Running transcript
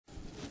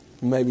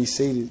You may be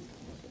seated.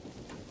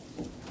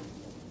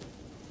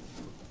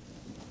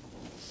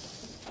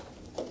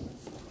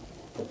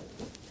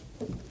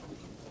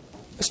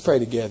 Let's pray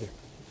together.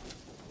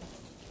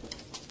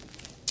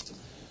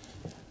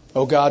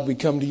 Oh God, we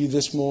come to you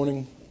this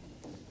morning,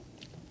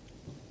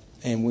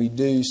 and we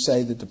do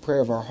say that the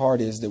prayer of our heart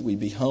is that we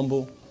be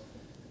humble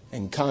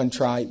and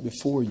contrite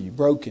before you,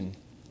 broken.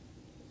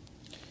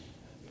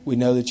 We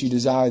know that you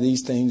desire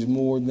these things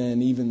more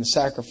than even the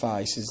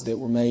sacrifices that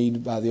were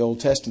made by the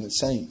Old Testament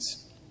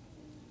saints.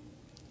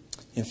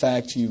 In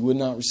fact, you would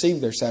not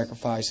receive their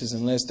sacrifices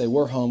unless they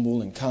were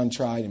humble and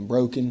contrite and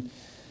broken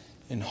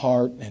in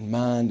heart and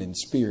mind and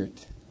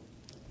spirit.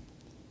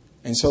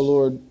 And so,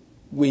 Lord,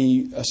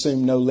 we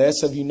assume no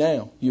less of you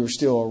now. You are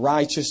still a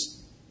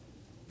righteous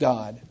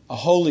God, a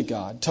holy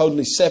God,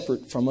 totally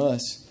separate from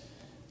us.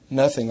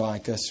 Nothing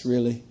like us,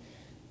 really,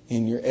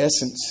 in your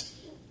essence.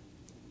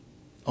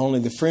 Only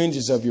the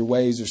fringes of your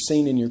ways are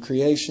seen in your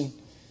creation.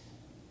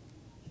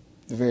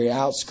 The very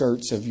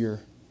outskirts of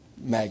your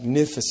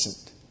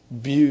magnificent,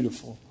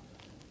 beautiful,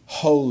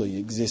 holy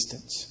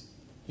existence.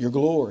 Your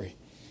glory.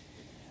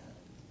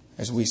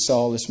 As we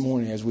saw this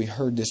morning, as we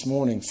heard this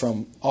morning,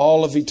 from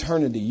all of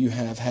eternity you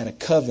have had a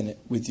covenant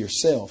with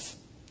yourself,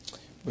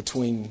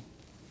 between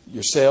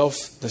yourself,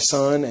 the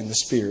Son, and the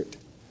Spirit.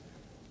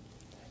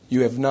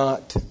 You have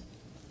not,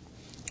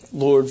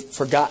 Lord,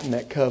 forgotten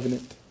that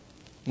covenant.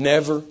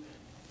 Never,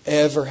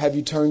 ever have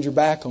you turned your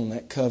back on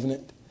that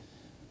covenant.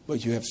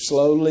 But you have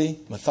slowly,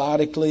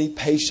 methodically,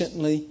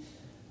 patiently,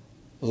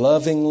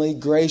 lovingly,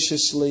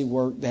 graciously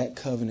worked that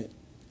covenant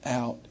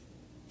out,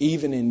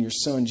 even in your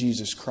Son,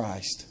 Jesus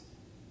Christ.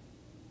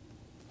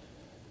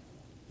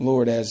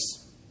 Lord,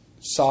 as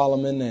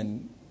Solomon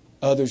and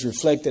others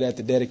reflected at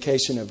the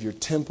dedication of your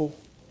temple,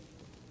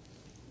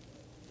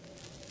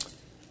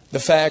 the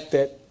fact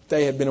that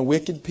they had been a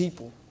wicked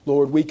people.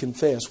 Lord, we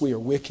confess we are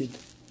wicked.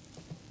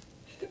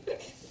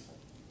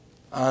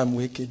 I'm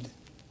wicked.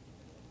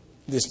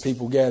 This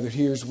people gathered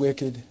here is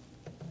wicked.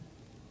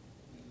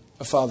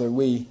 Father,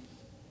 we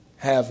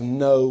have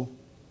no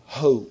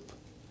hope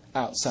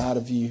outside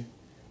of you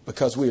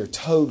because we are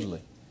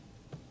totally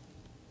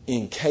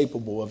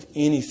incapable of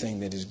anything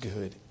that is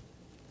good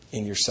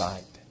in your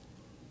sight.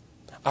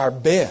 Our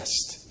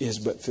best is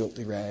but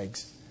filthy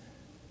rags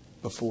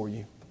before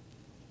you,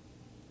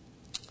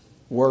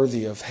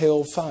 worthy of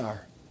hell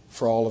fire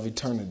for all of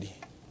eternity.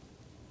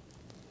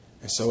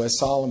 And so as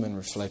Solomon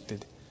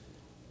reflected,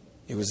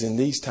 it was in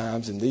these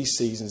times, in these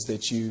seasons,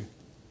 that you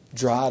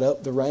dried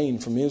up the rain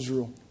from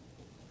Israel.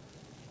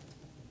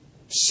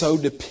 So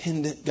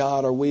dependent,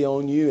 God, are we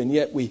on you, and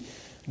yet we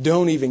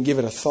don't even give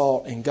it a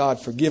thought. And God,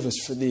 forgive us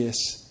for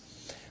this.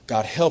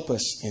 God, help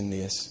us in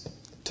this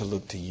to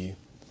look to you.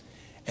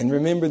 And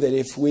remember that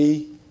if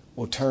we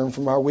will turn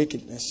from our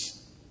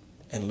wickedness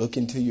and look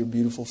into your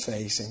beautiful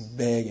face and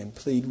beg and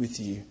plead with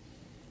you,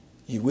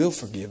 you will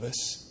forgive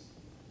us,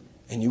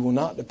 and you will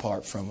not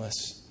depart from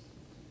us,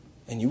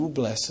 and you will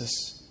bless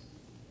us,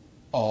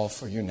 all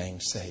for your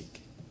name's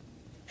sake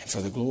and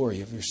for the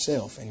glory of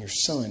yourself and your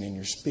Son and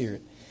your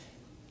Spirit.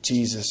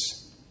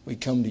 Jesus, we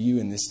come to you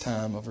in this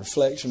time of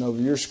reflection over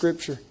your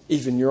Scripture,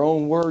 even your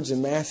own words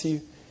in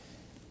Matthew.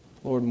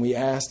 Lord, and we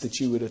ask that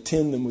you would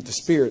attend them with the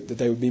Spirit, that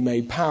they would be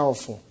made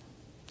powerful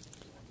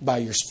by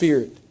your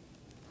Spirit.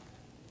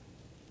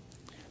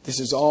 This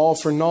is all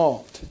for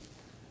naught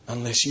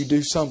unless you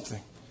do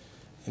something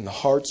in the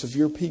hearts of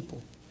your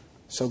people.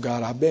 So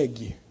God, I beg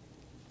you,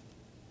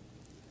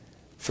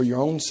 for your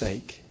own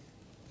sake,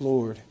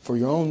 Lord, for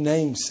your own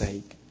name's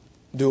sake,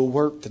 do a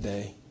work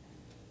today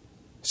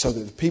so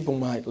that the people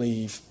might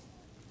leave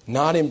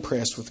not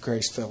impressed with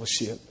Grace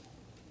Fellowship.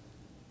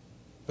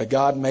 But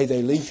God, may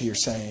they leave here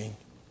saying,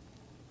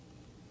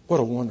 what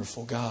a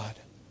wonderful God.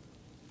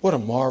 What a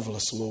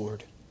marvelous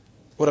Lord.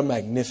 What a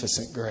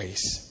magnificent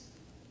grace.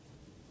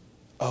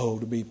 Oh,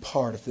 to be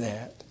part of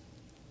that.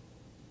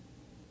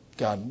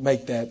 God,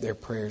 make that their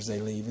prayers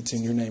they leave. It's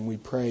in your name we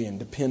pray and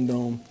depend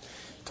on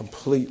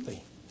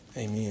completely.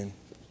 Amen.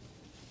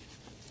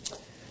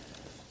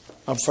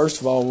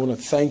 First of all, I want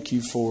to thank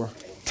you for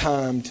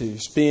time to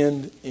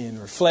spend in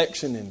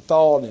reflection and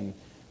thought and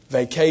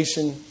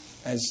vacation,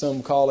 as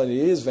some call it. It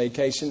is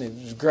vacation. It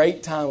was a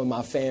great time with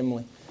my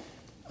family.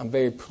 I'm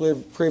very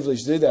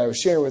privileged to do that. I was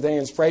sharing with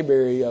Ann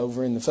Sprayberry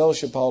over in the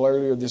fellowship hall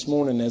earlier this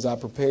morning as I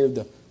prepared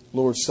the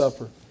Lord's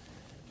Supper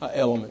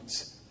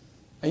elements.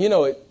 And you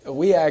know,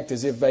 we act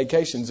as if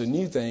vacation's a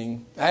new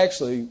thing.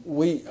 Actually,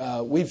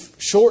 we've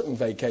shortened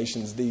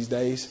vacations these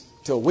days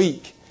to a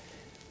week.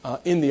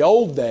 In the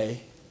old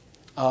day,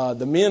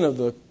 the men of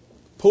the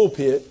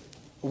pulpit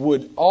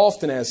would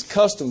often, as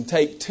custom,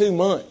 take 2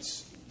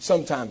 months,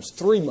 sometimes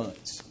 3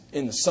 months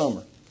in the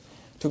summer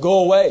to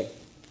go away,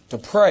 to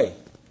pray,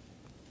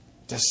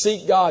 to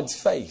seek God's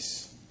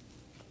face,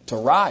 to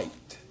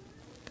write,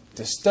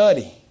 to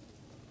study,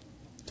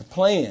 to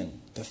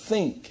plan, to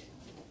think.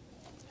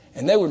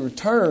 And they would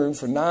return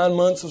for 9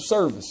 months of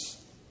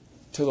service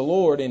to the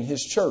Lord in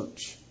His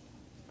church.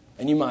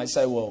 And you might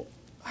say, well,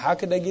 how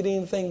could they get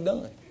anything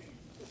done?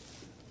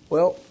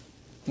 Well,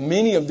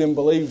 Many of them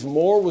believed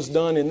more was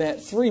done in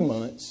that 3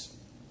 months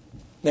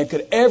than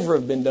could ever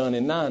have been done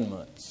in 9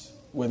 months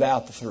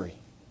without the 3.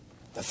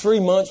 The 3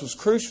 months was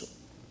crucial.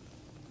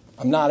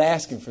 I'm not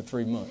asking for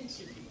 3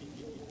 months.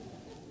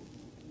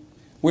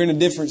 We're in a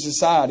different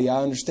society.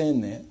 I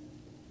understand that.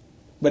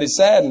 But it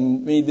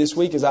saddened me this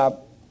week as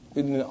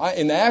in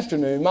the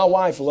afternoon, my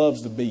wife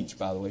loves the beach,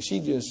 by the way.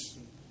 She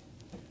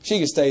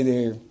can stay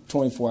there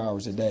 24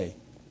 hours a day.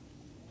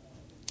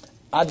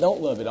 I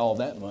don't love it all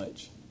that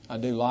much. I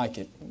do like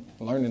it.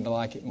 I'm learning to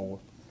like it more.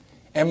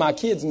 And my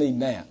kids need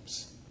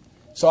naps.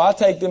 So I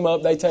take them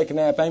up, they take a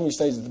nap. Amy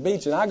stays at the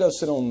beach, and I go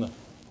sit on the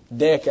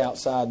deck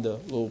outside the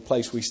little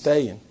place we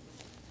stay in.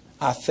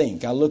 I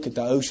look at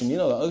the ocean. You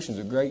know, the ocean's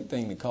a great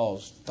thing to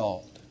cause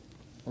thought,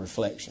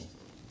 reflection.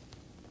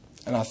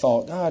 And I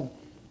thought, God,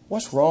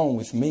 what's wrong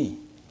with me?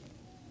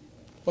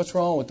 What's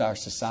wrong with our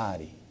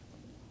society?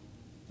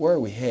 Where are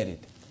we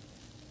headed?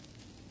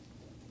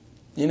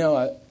 You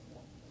know,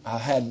 I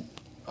had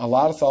a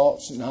lot of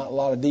thoughts, not a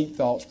lot of deep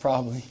thoughts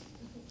probably.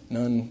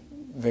 None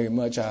very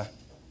much. I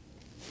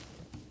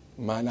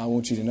might not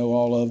want you to know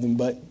all of them,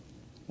 but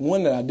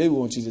one that I do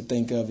want you to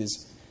think of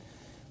is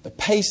the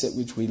pace at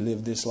which we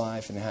live this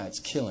life and how it's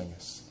killing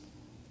us.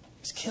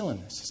 It's killing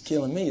us. It's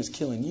killing me. It's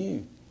killing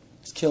you.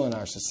 It's killing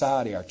our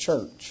society, our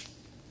church.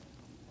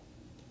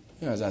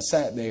 You know, as I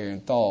sat there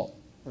and thought,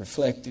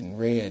 reflected and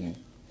read and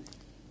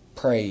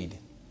prayed,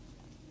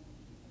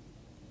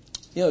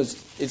 you know,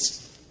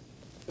 it's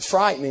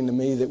frightening to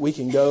me that we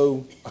can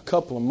go a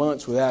couple of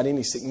months without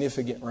any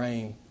significant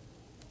rain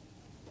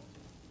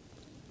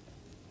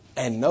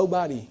and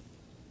nobody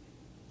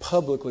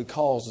publicly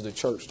calls the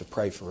church to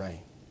pray for rain,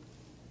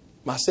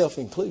 myself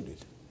included.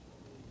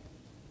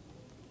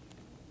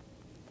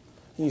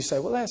 And you say,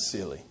 well, that's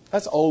silly.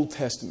 That's Old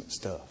Testament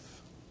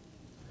stuff.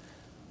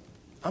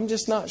 I'm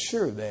just not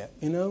sure of that,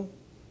 you know.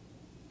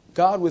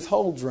 God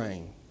withholds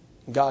rain.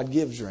 God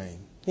gives rain.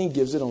 He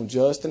gives it on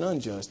just and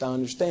unjust. I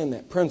understand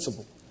that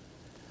principle.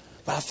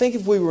 But I think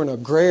if we were an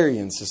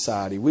agrarian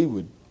society, we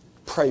would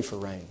pray for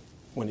rain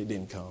when it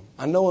didn't come.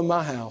 I know in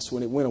my house,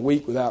 when it went a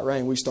week without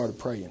rain, we started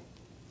praying.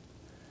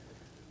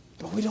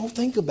 But we don't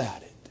think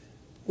about it.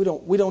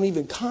 We don't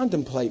even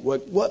contemplate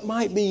what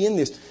might be in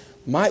this.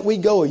 Might we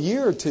go a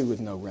year or two with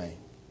no rain?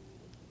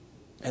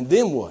 And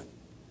then what?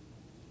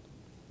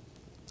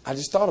 I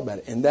just thought about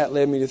it, and that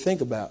led me to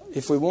think about,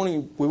 if we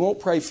won't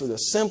pray for the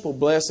simple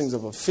blessings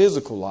of a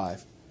physical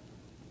life,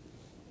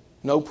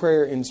 no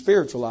prayer in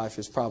spiritual life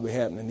is probably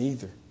happening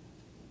either.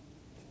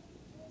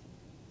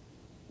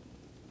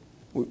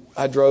 We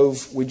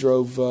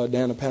drove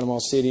down to Panama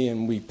City,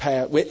 and we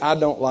passed. I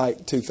don't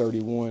like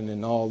 231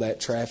 and all that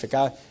traffic.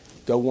 I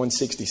go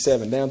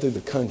 167 down through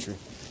the country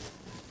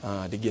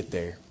to get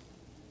there.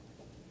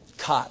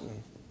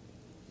 Cotton.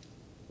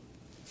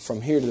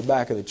 From here to the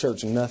back of the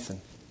church,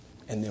 nothing.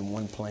 And then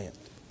one plant.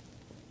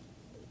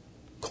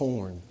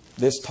 Corn,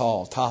 this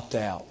tall, topped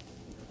out,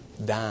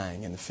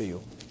 dying in the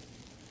field.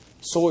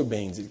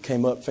 Soybeans that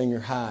came up finger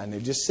high, and they're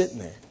just sitting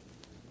there.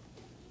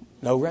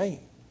 No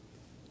rain.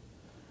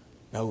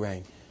 No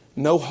rain.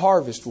 No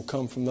harvest will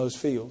come from those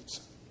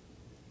fields.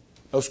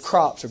 Those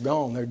crops are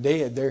gone. They're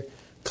dead. They're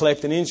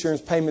collecting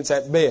insurance payments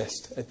at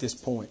best at this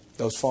point.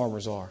 Those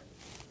farmers are.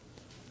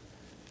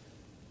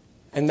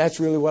 And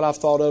that's really what I've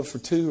thought of for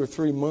 2 or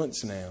 3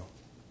 months now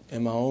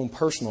in my own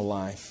personal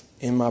life,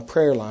 in my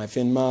prayer life,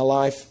 in my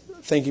life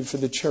thinking for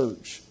the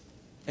church.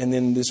 And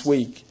then this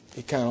week,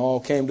 it kind of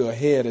all came to a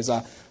head as I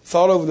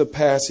thought over the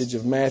passage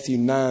of Matthew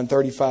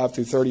 9:35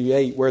 through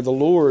 38, where the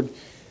Lord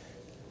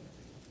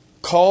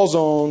calls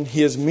on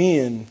His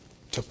men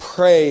to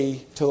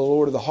pray to the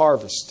Lord of the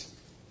harvest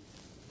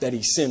that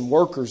He send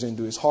workers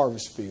into His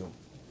harvest field.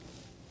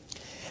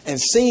 And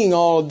seeing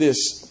all of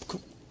this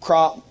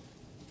crop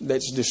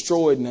that's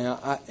destroyed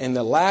now, and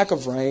the lack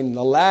of rain, and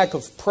the lack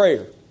of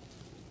prayer,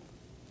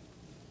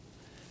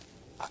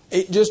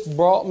 it just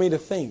brought me to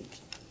think,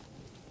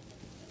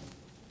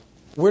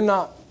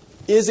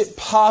 is it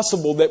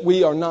possible that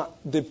we are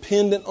not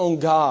dependent on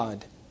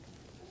God,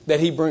 that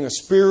He bring a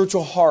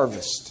spiritual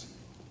harvest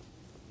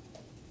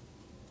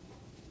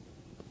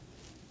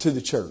to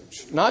the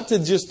church? Not to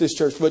just this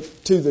church, but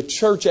to the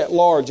church at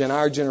large in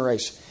our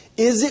generation.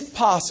 Is it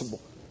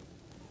possible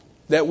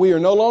that we are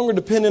no longer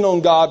dependent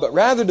on God, but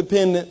rather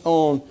dependent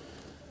on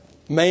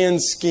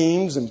man's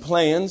schemes and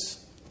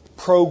plans,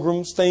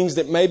 programs, things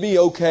that may be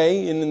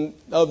okay in and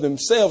of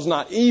themselves,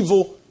 not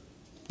evil,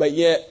 but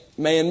yet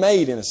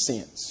man-made in a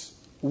sense?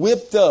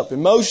 Whipped up,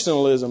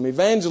 emotionalism,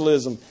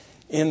 evangelism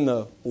in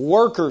the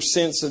worker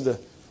sense of the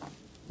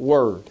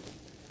word.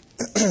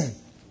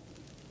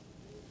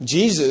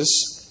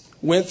 Jesus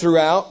went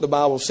throughout, the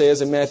Bible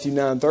says in Matthew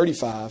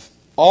 9:35,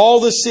 all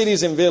the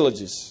cities and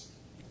villages,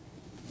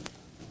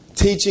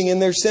 teaching in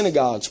their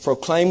synagogues,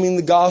 proclaiming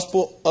the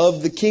gospel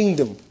of the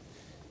kingdom,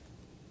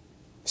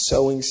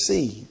 sowing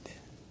seed,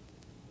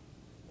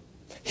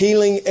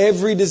 healing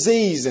every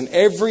disease and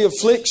every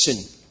affliction.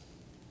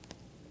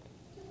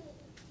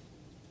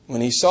 When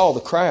He saw the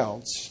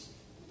crowds,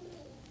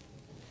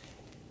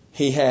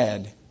 He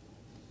had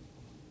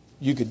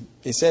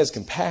it says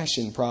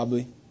compassion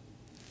probably.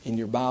 In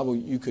your Bible,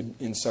 you could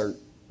insert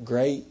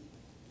great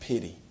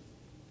pity.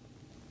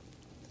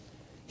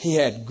 He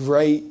had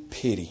great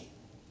pity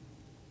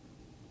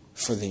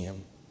for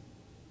them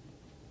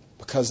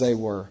because they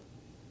were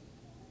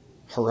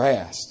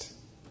harassed,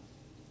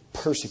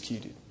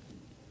 persecuted,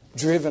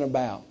 driven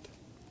about.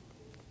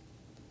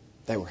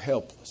 They were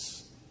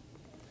helpless,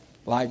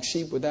 like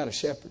sheep without a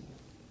shepherd.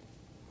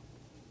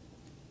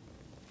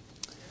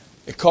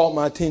 It caught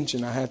my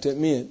attention, I have to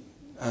admit.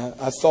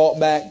 I thought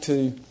back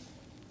to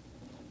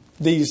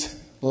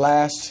these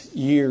last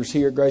years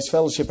here at Grace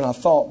Fellowship, and I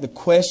thought the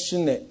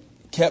question that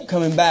kept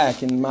coming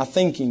back in my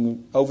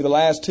thinking over the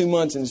last 2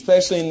 months, and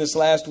especially in this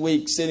last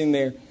week, sitting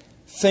there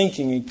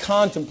thinking and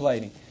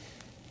contemplating.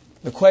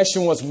 The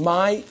question was,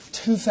 might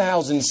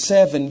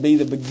 2007 be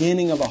the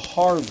beginning of a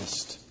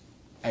harvest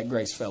at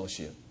Grace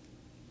Fellowship?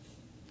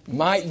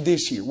 Might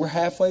this year? We're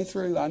halfway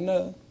through, I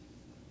know.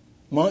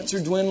 Months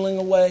are dwindling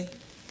away.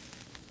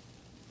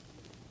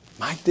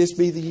 Might this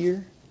be the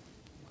year?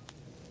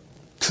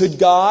 Could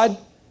God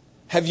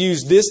have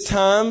used this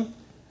time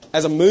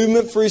as a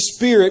movement for His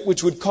Spirit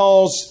which would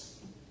cause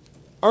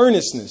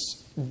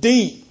earnestness,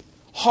 deep,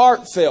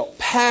 heartfelt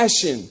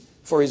passion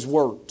for His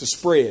work to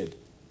spread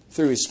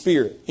through His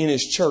Spirit in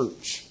His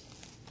church?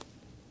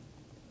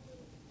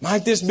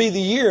 Might this be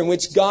the year in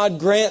which God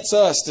grants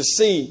us to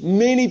see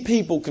many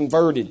people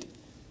converted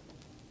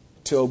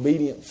to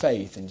obedient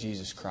faith in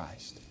Jesus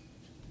Christ?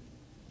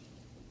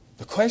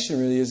 The question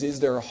really is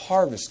there a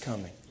harvest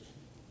coming?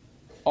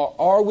 Or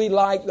are we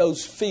like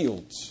those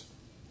fields?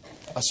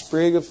 A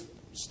sprig of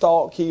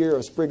stalk here,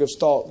 a sprig of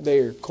stalk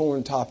there,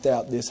 corn topped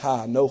out this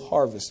high, no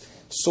harvest.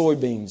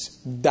 Soybeans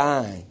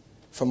dying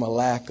from a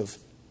lack of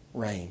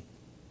rain.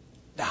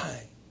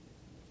 Dying.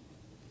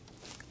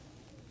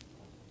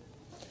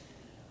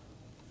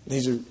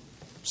 These are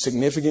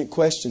significant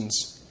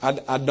questions.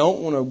 I don't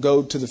want to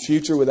go to the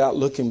future without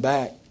looking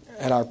back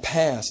at our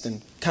past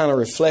and kind of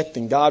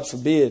reflecting. God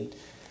forbid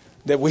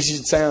that we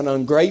should sound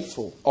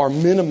ungrateful or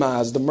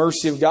minimize the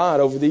mercy of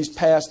God over these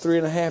past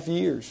 3.5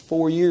 years,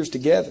 4 years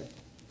together.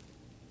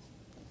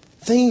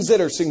 Things that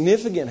are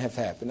significant have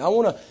happened. I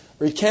want to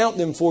recount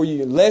them for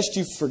you lest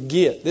you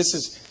forget. This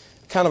is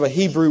kind of a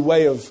Hebrew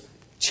way of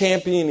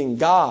championing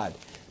God.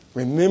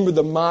 Remember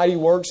the mighty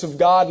works of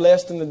God,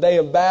 lest in the day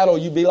of battle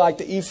you be like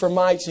the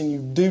Ephraimites and you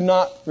do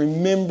not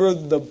remember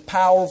the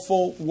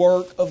powerful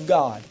work of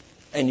God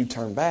and you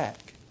turn back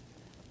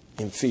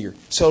in fear.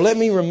 So let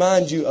me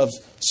remind you of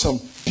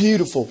some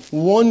beautiful,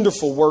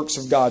 wonderful works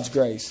of God's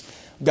grace.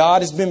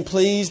 God has been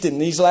pleased in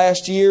these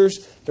last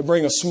years to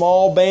bring a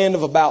small band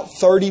of about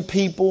 30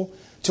 people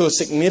to a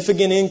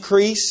significant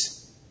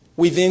increase.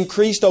 We've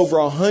increased over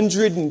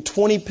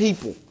 120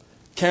 people,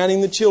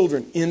 counting the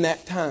children, in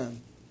that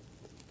time.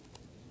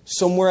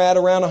 Somewhere at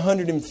around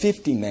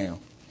 150 now.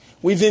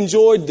 We've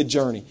enjoyed the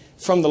journey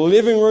from the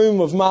living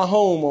room of my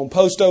home on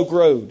Post Oak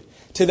Road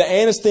to the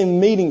Anniston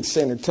Meeting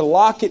Center to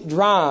Lockett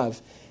Drive.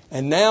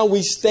 And now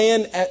we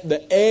stand at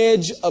the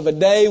edge of a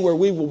day where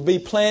we will be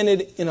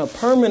planted in a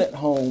permanent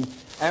home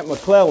at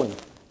McClellan.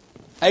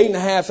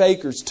 8.5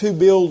 acres, 2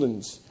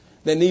 buildings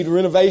that need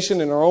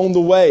renovation and are on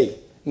the way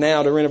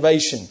now to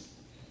renovation.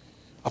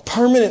 A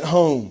permanent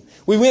home.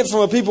 We went from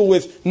a people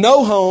with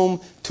no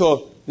home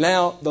to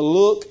now the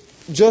look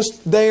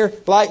just there,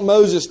 like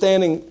Moses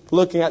standing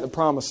looking at the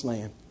promised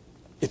land.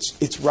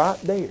 It's right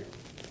there.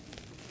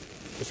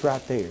 It's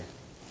right there.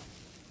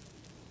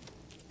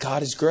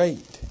 God is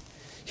great.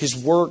 His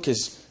work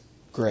is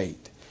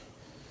great.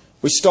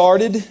 We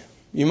started,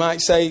 you might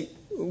say,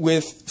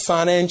 with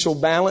financial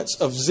balance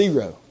of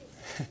 0.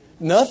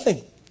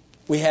 Nothing.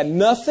 We had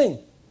nothing.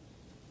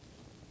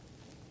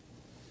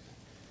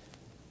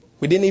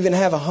 We didn't even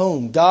have a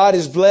home. God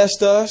has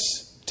blessed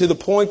us to the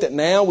point that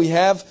now we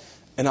have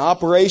an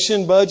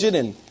operation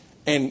budget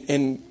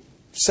and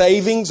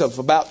savings of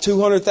about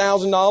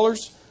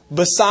 $200,000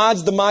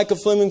 besides the Micah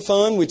Fleming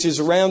Fund, which is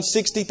around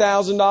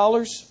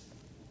 $60,000.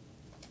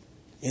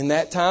 In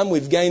that time,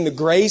 we've gained the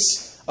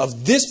grace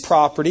of this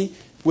property,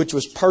 which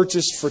was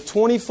purchased for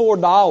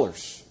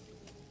 $24.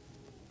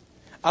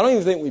 I don't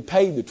even think we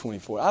paid the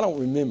 $24. I don't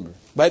remember.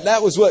 But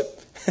that was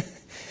what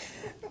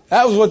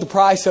the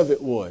price of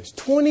it was.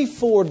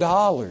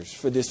 $24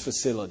 for this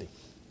facility.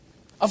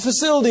 A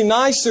facility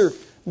nicer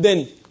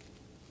than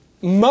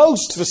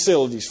most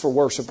facilities for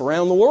worship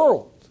around the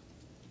world.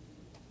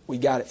 We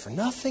got it for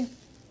nothing.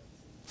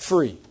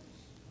 Free.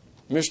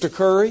 Mr.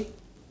 Curry,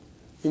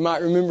 you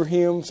might remember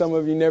him. Some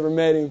of you never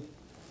met him.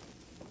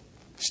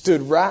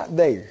 Stood right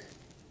there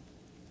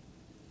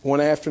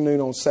one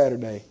afternoon on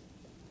Saturday.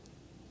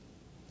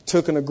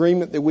 Took an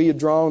agreement that we had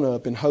drawn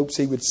up in hopes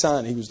he would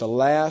sign. He was the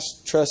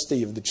last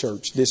trustee of the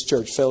church, this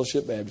church,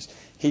 Fellowship Baptist.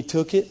 He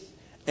took it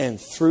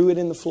and threw it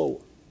in the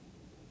floor.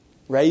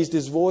 Raised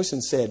his voice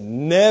and said,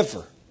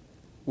 "Never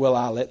will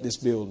I let this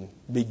building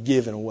be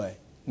given away.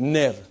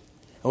 Never."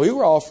 And we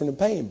were offering to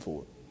pay him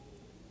for it.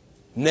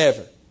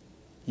 Never.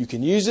 You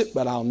can use it,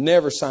 but I'll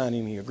never sign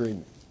any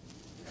agreement.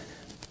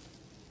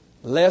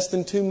 Less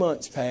than 2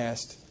 months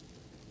passed,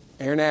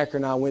 Aaron Acker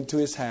and I went to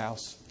his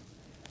house.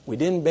 We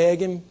didn't beg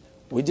him.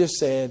 We just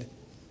said,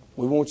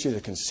 we want you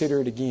to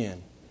consider it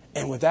again.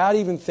 And without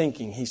even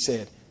thinking, he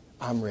said,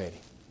 I'm ready.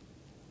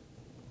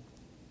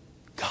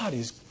 God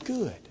is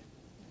good.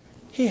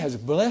 He has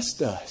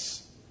blessed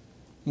us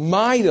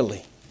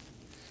mightily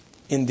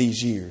in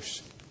these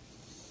years.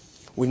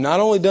 We've not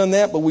only done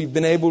that, but we've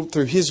been able,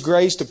 through His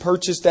grace, to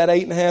purchase that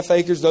 8.5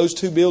 acres, those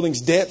 2 buildings,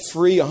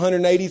 debt-free,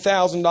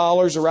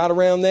 $180,000 or right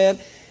around that.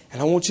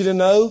 And I want you to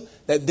know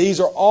that these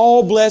are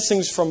all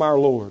blessings from our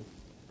Lord.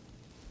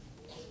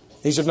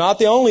 These are not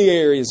the only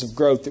areas of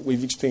growth that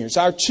we've experienced.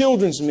 Our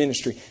children's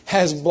ministry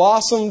has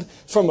blossomed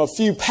from a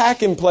few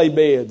pack-and-play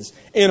beds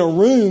in a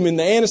room in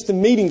the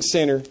Anniston Meeting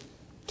Center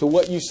to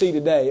what you see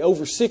today.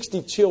 Over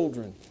 60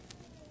 children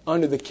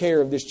under the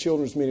care of this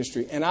children's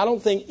ministry. And I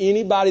don't think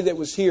anybody that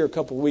was here a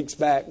couple of weeks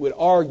back would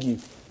argue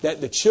that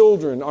the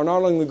children are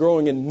not only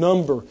growing in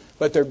number,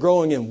 but they're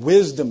growing in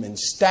wisdom and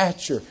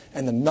stature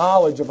and the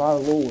knowledge of our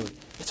Lord.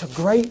 It's a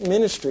great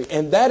ministry,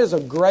 and that is a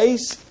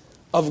grace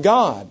of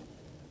God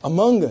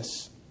among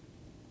us.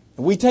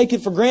 And we take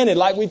it for granted,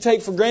 like we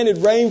take for granted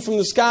rain from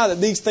the sky,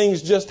 that these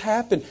things just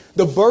happen.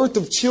 The birth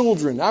of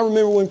children. I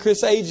remember when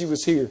Chris Agee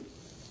was here,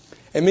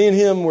 and me and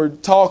him were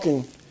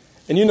talking,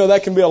 and you know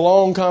that can be a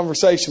long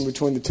conversation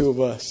between the two of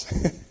us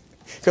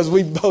because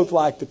we both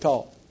like to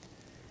talk.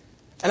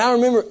 And I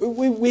remember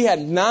we had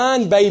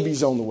 9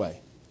 babies on the way.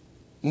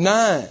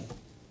 9.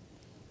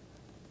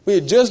 We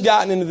had just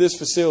gotten into this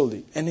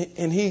facility, and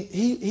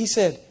he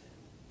said,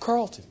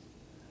 Carlton,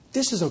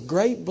 this is a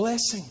great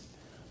blessing.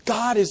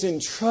 God is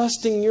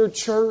entrusting your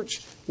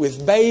church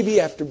with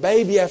baby after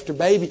baby after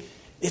baby.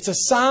 It's a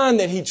sign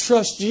that He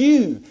trusts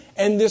you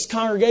and this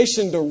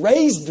congregation to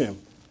raise them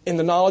in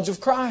the knowledge of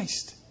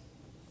Christ.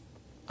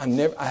 I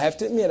have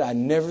to admit, I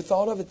never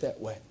thought of it that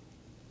way.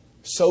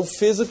 So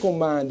physical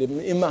minded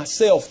in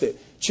myself that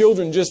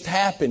children just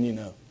happen, you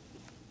know.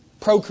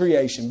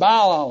 Procreation,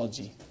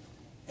 biology.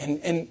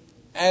 And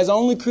as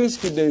only Chris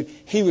could do,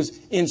 he was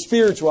in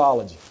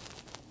spirituality.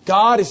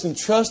 God is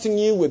entrusting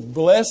you with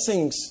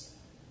blessings,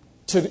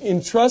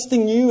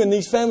 entrusting you and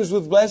these families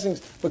with blessings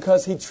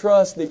because He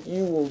trusts that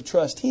you will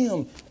trust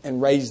Him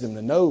and raise them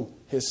to know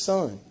His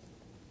Son.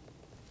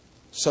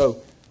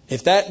 So,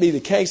 if that be the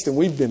case, then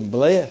we've been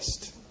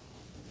blessed.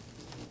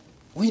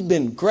 We've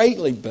been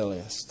greatly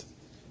blessed.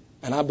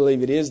 And I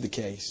believe it is the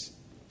case.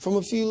 From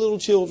a few little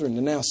children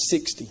to now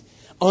 60.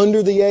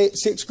 Under the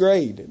 6th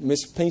grade,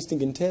 Miss Pinkston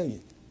can tell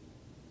you.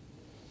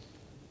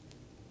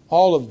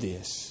 All of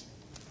this.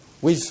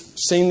 We've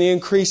seen the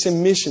increase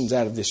in missions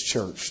out of this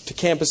church, to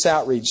campus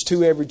outreach,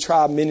 to Every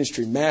Tribe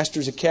Ministry,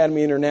 Masters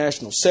Academy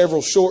International,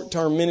 several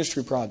short-term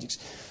ministry projects.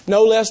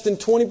 No less than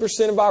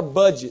 20% of our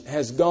budget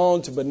has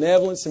gone to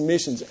benevolence and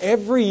missions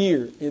every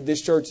year in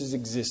this church's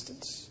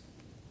existence.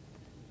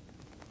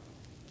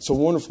 It's a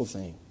wonderful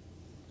thing.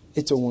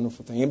 It's a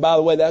wonderful thing. And by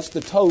the way, that's the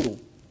total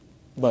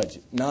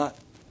budget, not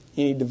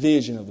any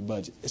division of the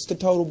budget. It's the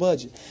total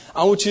budget.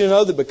 I want you to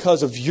know that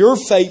because of your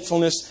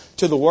faithfulness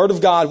to the Word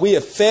of God, we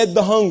have fed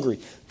the hungry,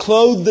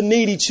 clothed the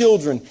needy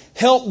children,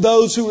 helped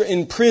those who are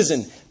in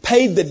prison,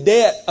 paid the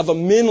debt of a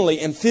mentally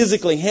and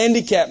physically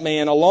handicapped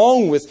man,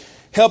 along with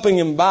helping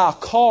him buy a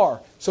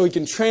car so he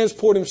can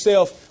transport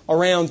himself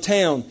around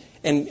town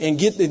and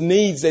get the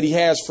needs that he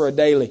has for a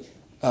daily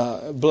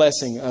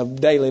blessing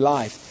of daily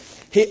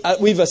life.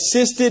 We've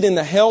assisted in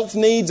the health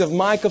needs of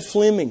Micah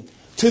Fleming,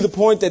 to the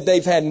point that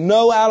they've had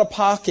no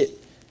out-of-pocket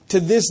to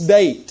this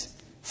date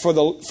for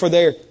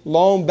their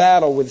long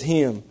battle with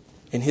him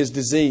and his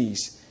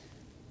disease.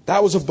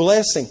 That was a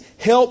blessing.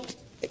 Helped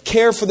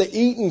care for the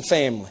Eaton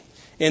family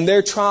in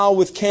their trial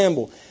with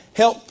Campbell.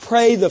 Helped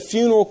pay the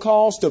funeral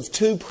cost of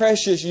 2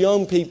 precious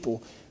young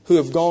people who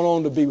have gone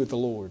on to be with the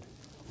Lord.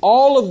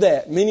 All of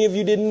that, many of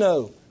you didn't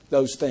know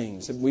those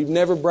things. We've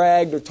never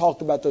bragged or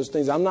talked about those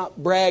things. I'm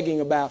not bragging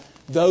about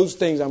those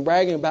things. I'm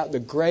bragging about the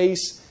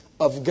grace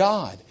of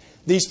God.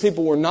 These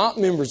people were not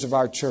members of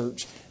our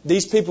church.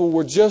 These people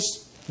were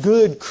just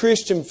good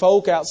Christian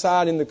folk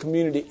outside in the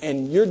community.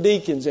 And your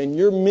deacons and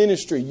your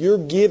ministry, your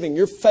giving,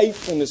 your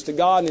faithfulness to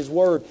God and His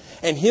Word,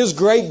 and His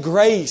great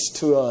grace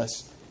to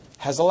us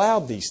has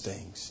allowed these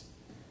things.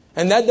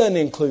 And that doesn't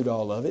include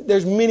all of it.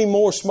 There's many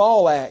more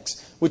small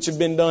acts which have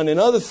been done in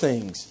other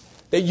things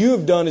that you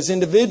have done as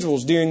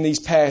individuals during these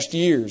past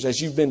years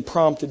as you've been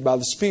prompted by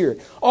the Spirit.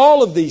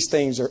 All of these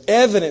things are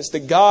evidence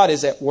that God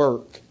is at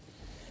work.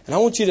 And I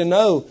want you to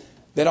know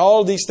that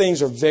all of these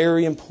things are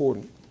very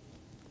important.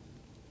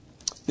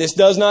 This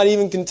does not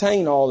even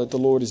contain all that the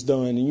Lord has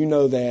done, and you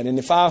know that. And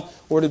if I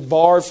were to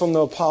borrow from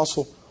the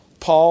Apostle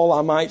Paul,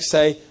 I might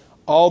say,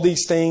 all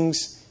these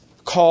things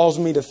cause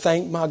me to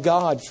thank my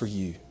God for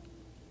you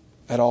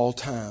at all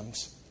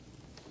times.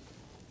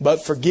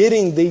 But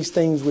forgetting these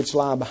things which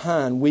lie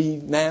behind, we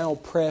now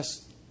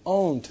press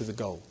on to the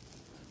goal.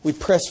 We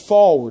press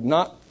forward,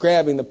 not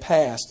grabbing the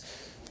past,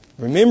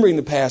 remembering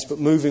the past, but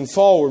moving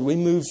forward. We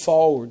move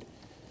forward.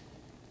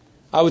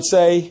 I would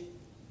say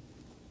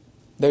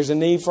there's a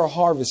need for a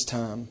harvest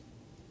time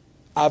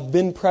I've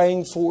been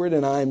praying for it,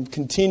 and I'm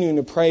continuing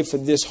to pray for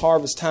this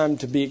harvest time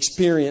to be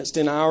experienced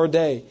in our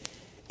day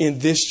in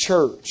this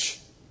church.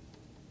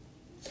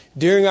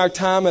 During our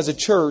time as a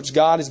church,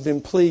 God has been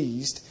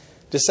pleased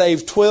to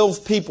save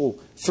 12 people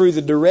through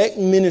the direct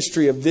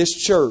ministry of this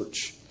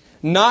church,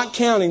 not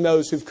counting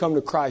those who've come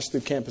to Christ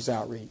through campus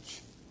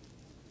outreach.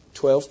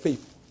 12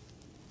 people.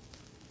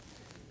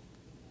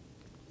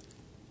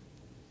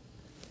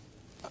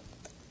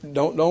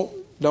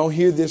 Don't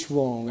hear this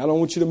wrong. I don't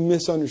want you to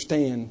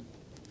misunderstand.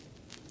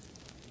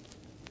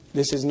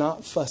 This is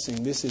not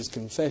fussing. This is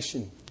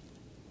confession.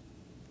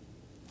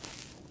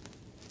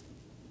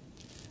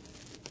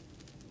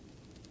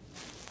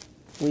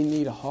 We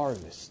need a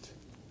harvest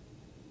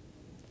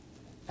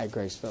at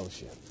Grace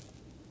Fellowship.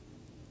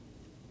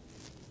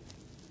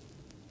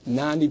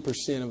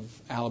 90%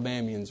 of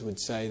Alabamians would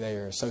say they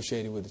are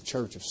associated with a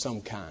church of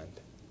some kind.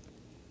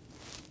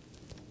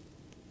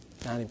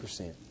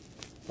 90%.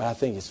 But I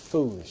think it's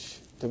foolish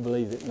to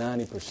believe that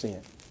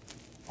 90%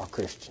 are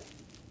Christian.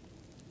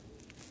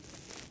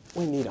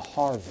 We need a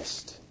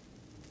harvest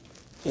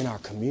in our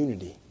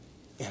community,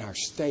 in our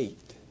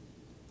state,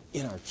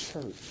 in our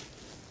church.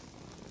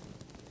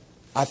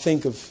 I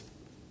think of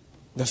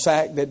the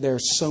fact that there are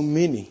so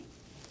many,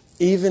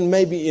 even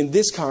maybe in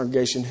this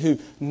congregation, who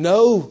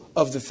know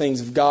of the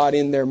things of God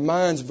in their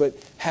minds, but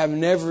have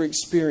never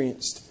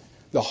experienced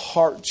the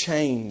heart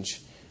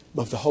change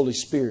of the Holy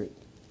Spirit.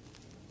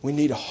 We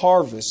need a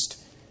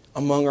harvest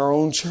among our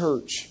own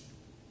church.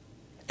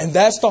 And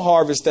that's the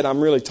harvest that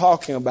I'm really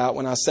talking about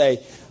when I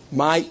say,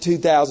 might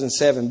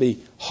 2007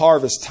 be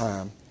harvest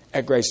time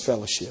at Grace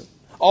Fellowship.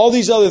 All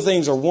these other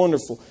things are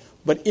wonderful.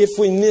 But if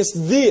we miss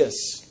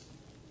this,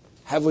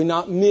 have we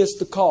not missed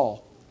the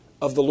call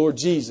of the Lord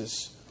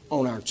Jesus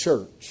on our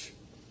church?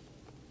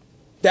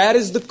 That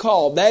is the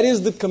call. That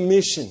is the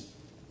commission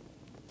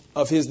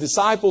of His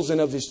disciples and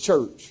of His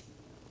church.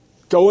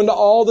 Go into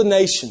all the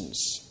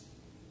nations,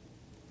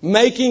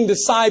 making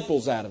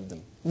disciples out of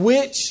them,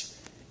 which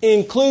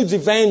includes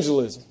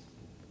evangelism.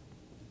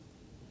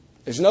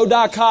 There's no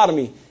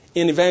dichotomy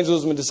in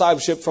evangelism and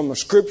discipleship from a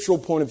scriptural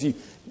point of view.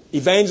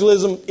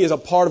 Evangelism is a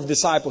part of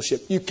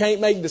discipleship. You can't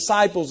make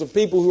disciples of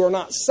people who are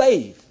not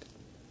saved.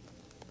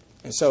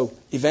 And so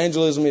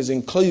evangelism is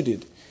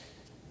included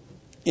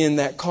in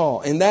that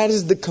call. And that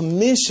is the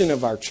commission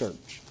of our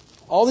church.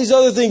 All these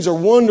other things are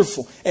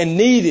wonderful and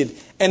needed,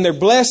 and they're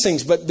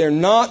blessings, but they're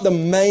not the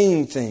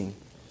main thing.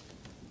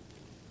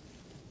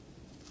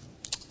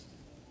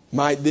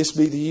 Might this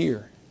be the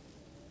year?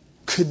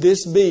 Could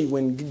this be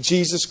when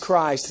Jesus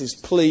Christ is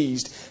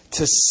pleased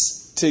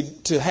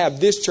to have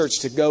this church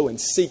to go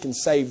and seek and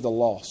save the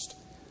lost?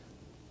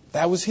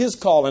 That was His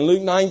call. In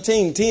Luke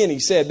 19:10, He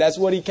said that's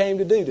what He came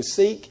to do, to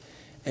seek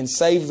and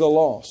save the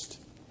lost.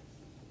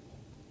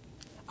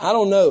 I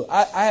don't know.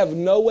 I have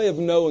no way of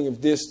knowing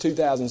if this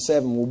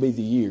 2007 will be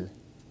the year.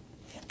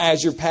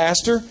 As your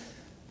pastor,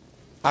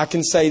 I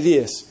can say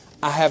this.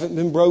 I haven't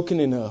been broken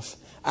enough.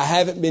 I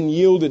haven't been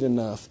yielded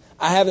enough.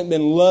 I haven't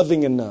been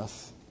loving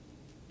enough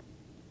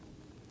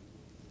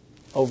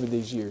over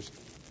these years.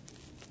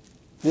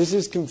 This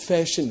is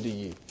confession to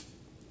you.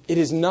 It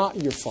is not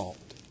your fault.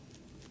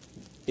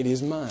 It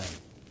is mine.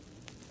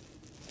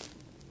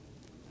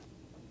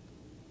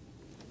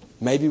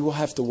 Maybe we'll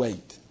have to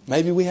wait.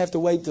 Maybe we have to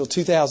wait till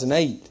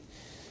 2008,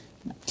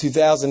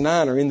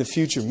 2009, or in the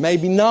future.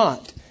 Maybe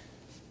not.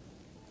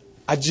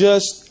 I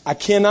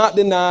cannot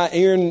deny,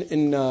 Aaron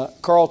and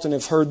Carlton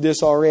have heard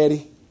this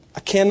already. I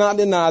cannot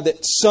deny that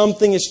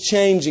something is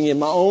changing in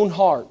my own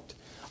heart.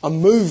 A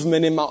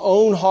movement in my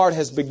own heart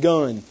has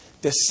begun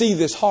to see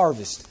this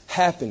harvest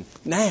happen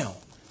now.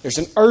 There's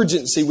an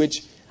urgency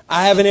which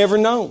I haven't ever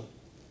known.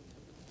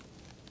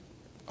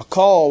 A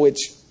call which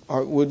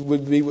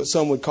would be what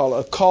some would call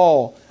a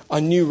call, a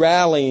new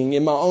rallying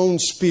in my own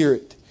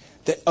spirit.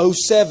 That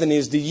 2007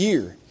 is the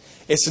year.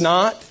 It's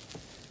not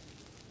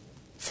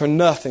for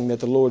nothing that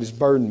the Lord has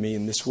burdened me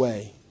in this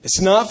way.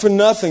 It's not for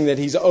nothing that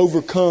He's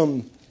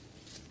overcome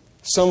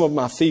some of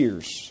my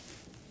fears.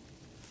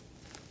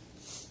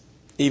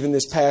 Even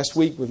this past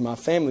week with my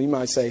family, you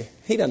might say,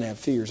 he doesn't have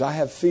fears. I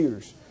have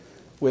fears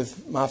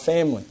with my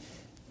family.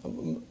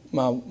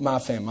 My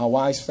family, my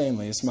wife's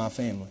family, it's my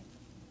family.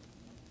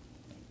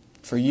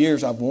 For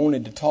years I've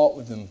wanted to talk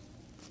with them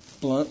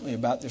bluntly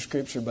about the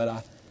Scripture, but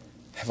I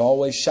have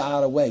always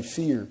shied away.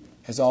 Fear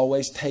has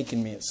always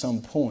taken me at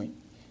some point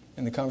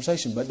in the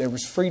conversation. But there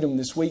was freedom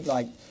this week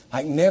like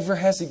never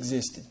has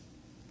existed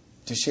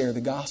to share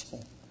the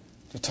gospel,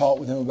 to talk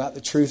with them about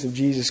the truth of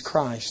Jesus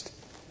Christ.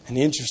 An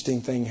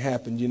interesting thing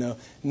happened,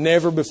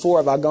 Never before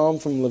have I gone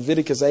from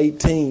Leviticus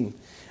 18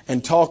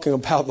 and talking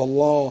about the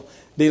law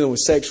dealing with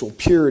sexual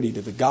purity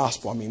to the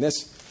gospel. I mean,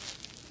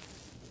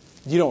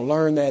 you don't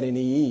learn that in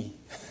EE.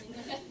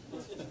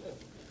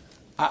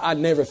 I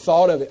never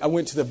thought of it. I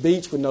went to the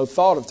beach with no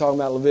thought of talking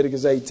about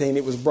Leviticus 18.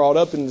 It was brought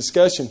up in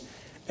discussion.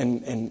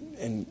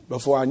 And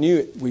before I knew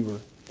it, we were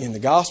in the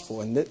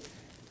gospel. And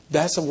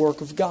that's a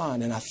work of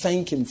God. And I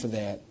thank Him for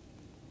that.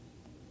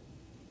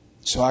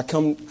 So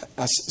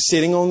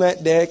sitting on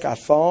that deck, I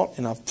thought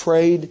and I've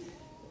prayed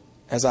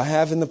as I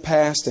have in the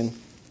past, and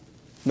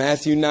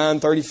Matthew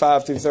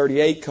 9:35 through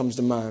 38 comes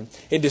to mind.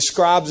 It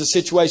describes a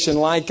situation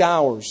like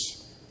ours.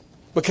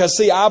 Because,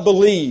 see, I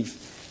believe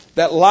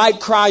that like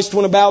Christ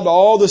went about to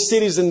all the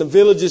cities and the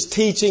villages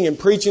teaching and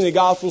preaching the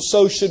gospel,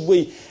 so should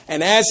we.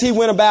 And as He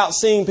went about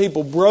seeing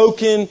people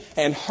broken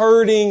and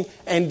hurting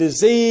and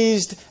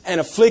diseased and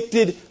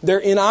afflicted, they're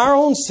in our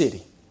own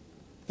city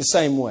the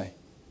same way.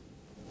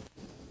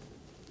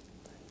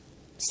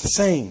 It's the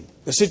same.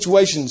 The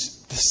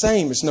situation's the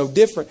same. It's no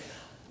different.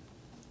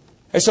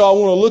 And so I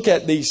want to look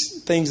at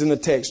these things in the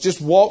text.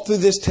 Just walk through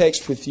this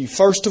text with you.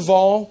 First of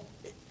all,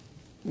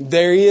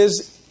 there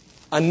is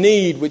a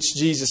need which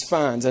Jesus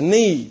finds. A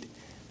need.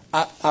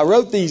 I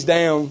wrote these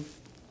down,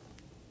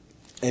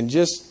 and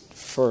just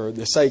for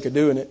the sake of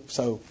doing it,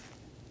 so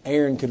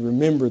Aaron could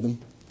remember them.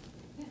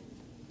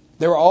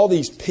 There were all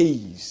these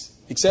P's,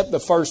 except the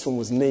first one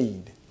was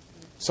need.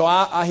 So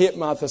I hit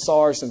my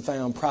thesaurus and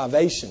found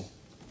privation.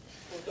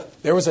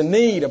 There was a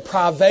need, a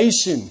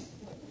privation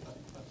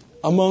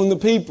among the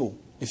people.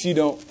 If you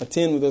don't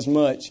attend with us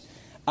much,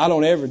 I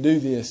don't ever do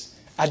this.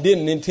 I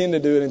didn't intend to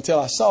do it until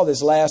I saw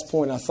this last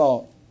point. I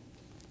thought,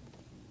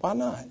 why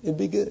not? It'd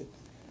be good.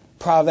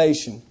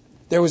 Privation.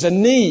 There was a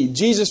need.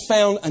 Jesus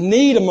found a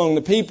need among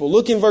the people.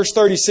 Look in verse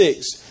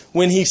 36.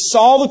 When He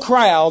saw the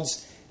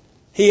crowds,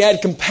 He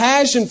had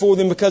compassion for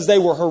them because they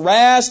were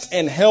harassed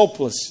and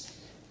helpless.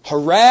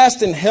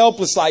 Harassed and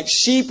helpless like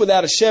sheep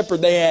without a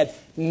shepherd. They had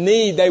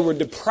need. They were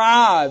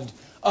deprived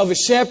of a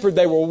shepherd.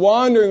 They were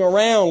wandering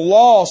around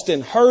lost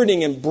and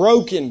hurting and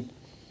broken.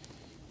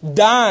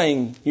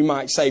 Dying, you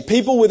might say.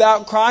 People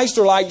without Christ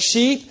are like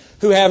sheep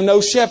who have no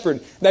shepherd.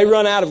 They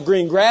run out of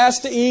green grass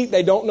to eat.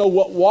 They don't know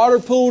what water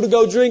pool to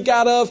go drink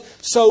out of.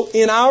 So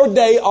in our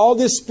day, all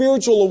this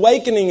spiritual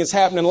awakening is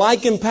happening.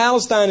 Like in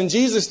Palestine in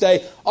Jesus'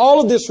 day,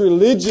 all of this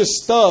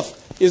religious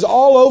stuff is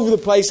all over the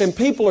place, and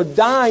people are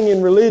dying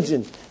in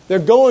religion. They're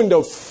going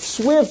to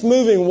swift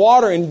moving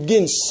water and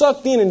getting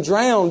sucked in and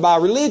drowned by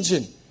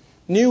religion.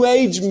 New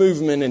Age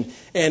movement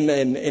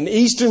and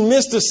Eastern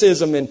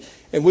mysticism.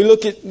 And we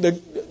look at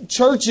the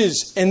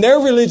churches and their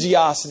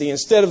religiosity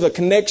instead of a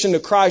connection to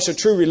Christ, a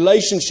true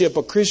relationship,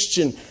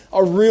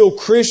 a real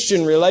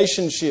Christian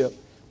relationship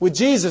with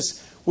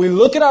Jesus. We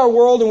look at our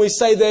world and we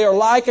say they are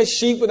like a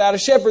sheep without a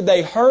shepherd.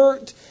 They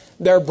hurt,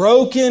 they're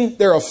broken,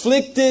 they're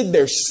afflicted,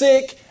 they're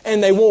sick,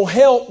 and they want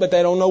help, but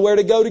they don't know where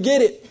to go to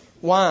get it.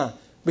 Why?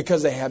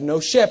 Because they have no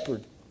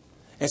shepherd.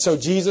 And so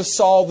Jesus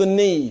saw the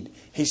need.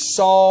 He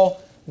saw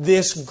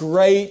this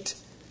great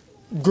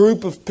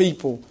group of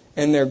people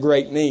and their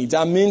great needs.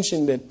 I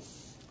mentioned that,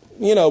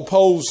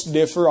 polls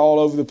differ all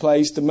over the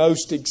place. The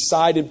most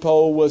excited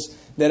poll was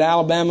that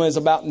Alabama is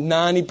about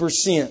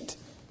 90%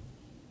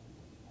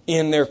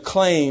 in their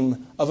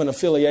claim of an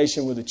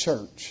affiliation with a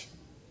church.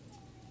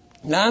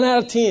 9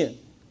 out of 10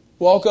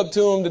 walk up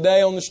to them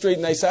today on the street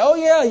and they say, oh,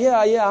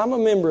 yeah, I'm a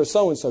member of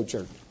so-and-so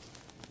church.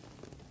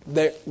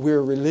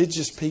 We're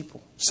religious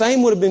people.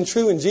 Same would have been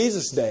true in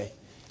Jesus' day.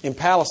 In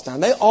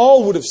Palestine, they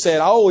all would have said,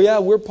 oh yeah,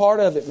 we're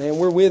part of it, man.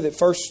 We're with it.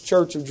 First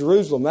Church of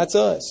Jerusalem, that's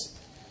us.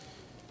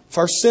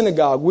 First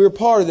Synagogue, we're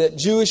part of that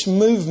Jewish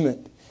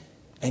movement.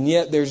 And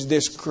yet there's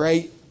this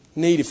great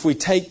need. If we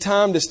take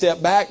time to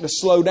step back, to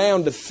slow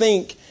down, to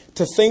think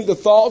the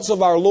thoughts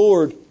of our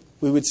Lord,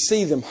 we would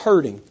see them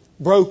hurting,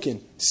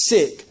 broken,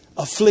 sick,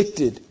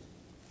 afflicted.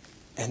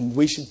 And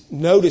we should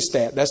notice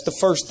that. That's the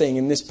first thing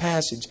in this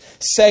passage.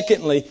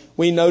 Secondly,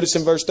 we notice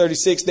in verse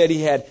 36 that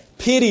He had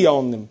pity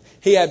on them.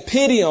 He had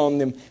pity on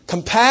them,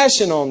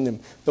 compassion on them.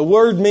 The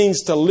word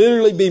means to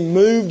literally be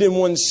moved in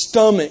one's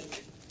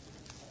stomach,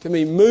 to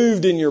be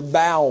moved in your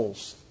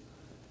bowels.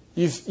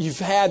 You've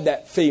had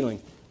that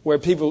feeling where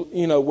people,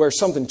 where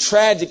something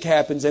tragic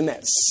happens and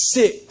that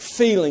sick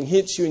feeling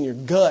hits you in your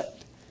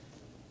gut.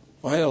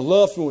 Well, a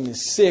loved one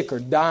is sick or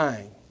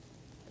dying.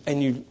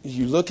 And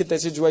you look at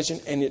that situation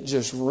and it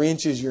just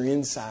wrenches your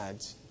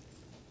insides.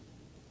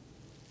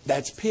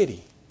 That's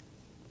pity.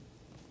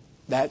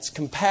 That's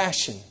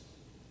compassion.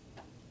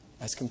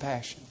 That's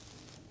compassion.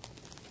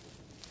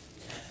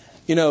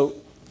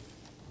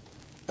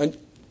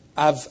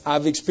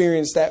 I've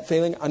experienced that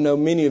feeling. I know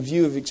many of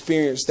you have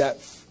experienced that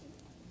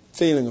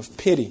feeling of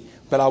pity.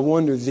 But I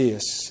wonder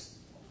this.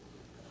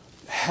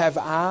 Have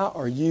I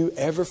or you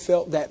ever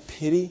felt that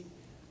pity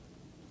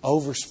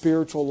over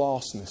spiritual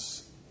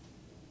lostness?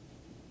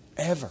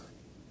 Ever.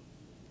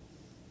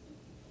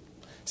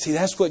 See,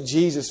 that's what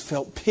Jesus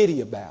felt pity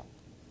about.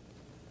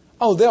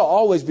 Oh, there'll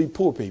always be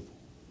poor people.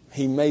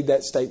 He made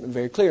that statement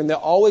very clear. And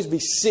there'll always be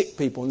sick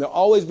people. And there'll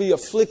always be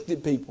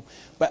afflicted people.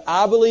 But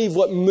I believe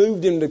what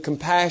moved Him to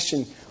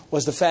compassion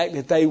was the fact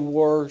that they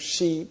were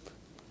sheep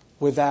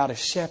without a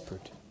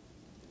shepherd.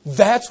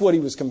 That's what He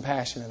was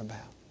compassionate about.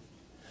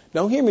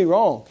 Don't hear me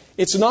wrong.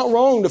 It's not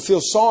wrong to feel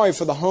sorry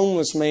for the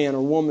homeless man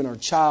or woman or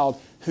child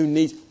who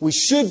needs. We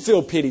should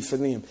feel pity for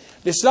them.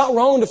 It's not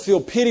wrong to feel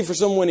pity for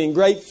someone in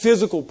great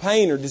physical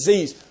pain or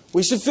disease.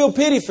 We should feel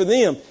pity for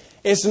them.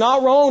 It's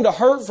not wrong to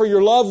hurt for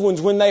your loved ones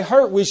when they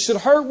hurt. We should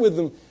hurt with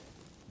them.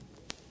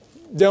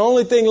 The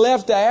only thing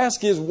left to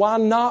ask is, why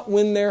not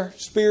when they're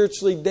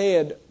spiritually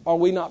dead? Are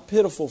we not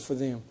pitiful for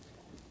them?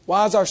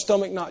 Why is our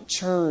stomach not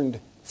churned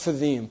for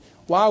them?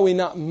 Why are we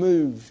not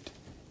moved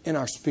in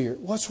our spirit?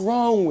 What's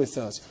wrong with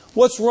us?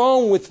 What's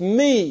wrong with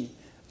me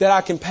that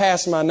I can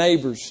pass my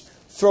neighbors,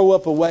 throw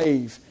up a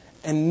wave,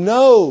 and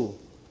know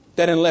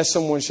that unless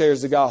someone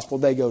shares the gospel,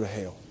 they go to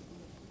hell?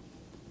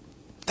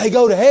 They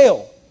go to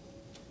hell.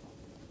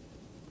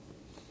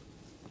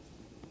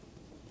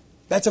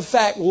 That's a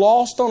fact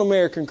lost on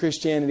American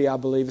Christianity, I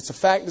believe. It's a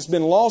fact that's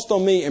been lost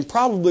on me and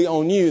probably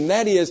on you. And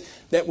that is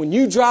that when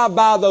you drive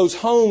by those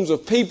homes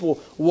of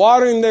people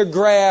watering their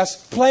grass,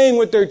 playing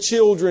with their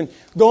children,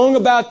 going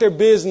about their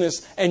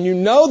business, and you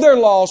know they're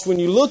lost, when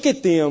you look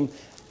at them,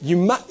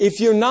 if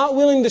you're not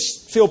willing to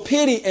feel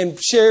pity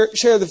and share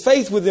the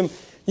faith with them,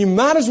 you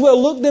might as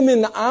well look them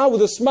in the eye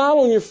with a smile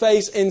on your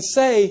face and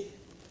say,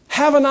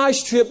 have a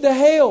nice trip to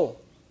hell.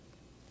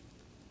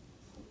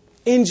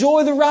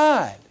 Enjoy the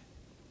ride.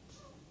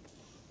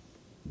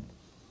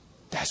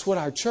 That's what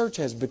our church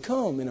has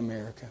become in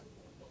America.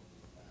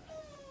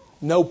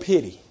 No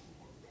pity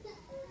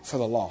for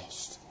the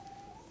lost.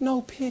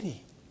 No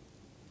pity.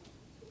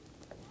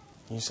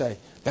 You say,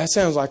 that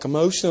sounds like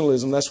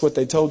emotionalism. That's what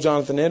they told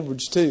Jonathan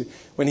Edwards too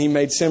when he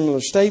made similar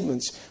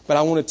statements. But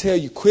I want to tell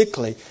you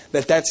quickly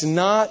that that's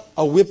not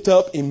a whipped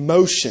up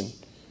emotion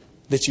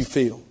that you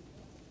feel.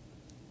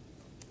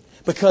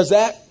 Because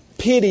that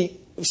pity,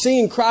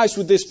 seeing Christ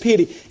with this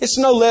pity, it's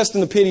no less than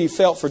the pity he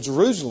felt for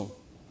Jerusalem.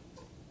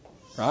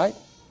 Right?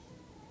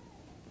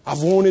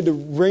 I've wanted to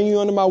bring you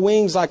under my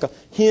wings like a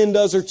hen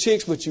does her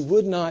chicks, but you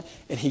would not.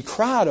 And he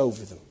cried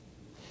over them.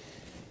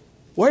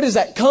 Where does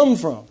that come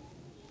from?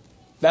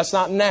 That's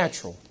not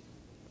natural.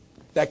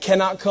 That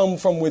cannot come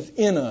from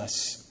within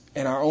us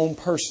and our own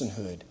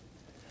personhood.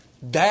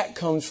 That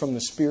comes from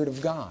the Spirit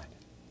of God.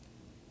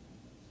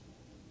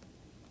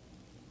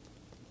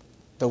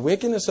 The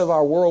wickedness of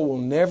our world will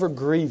never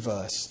grieve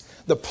us.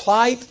 The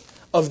plight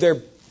of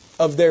their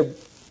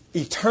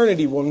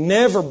eternity will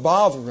never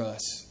bother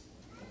us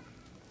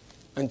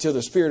until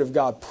the Spirit of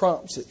God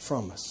prompts it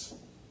from us.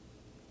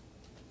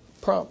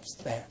 Prompts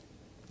that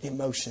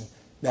emotion,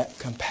 that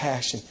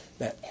compassion,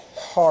 that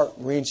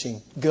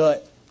heart-wrenching,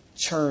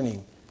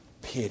 gut-churning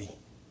pity.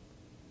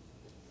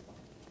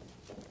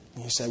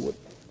 And you say,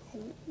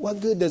 what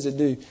good does it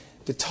do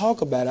to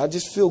talk about it? I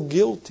just feel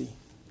guilty.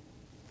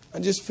 I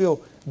just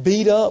feel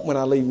beat up when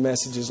I leave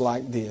messages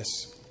like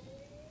this.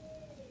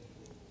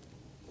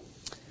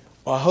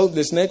 Well, I hope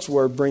this next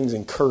word brings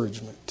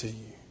encouragement to you.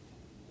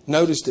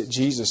 Notice that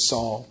Jesus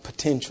saw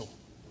potential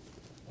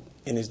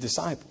in His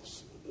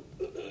disciples.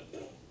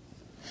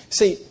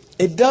 See,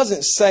 it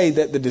doesn't say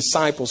that the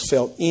disciples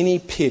felt any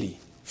pity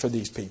for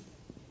these people.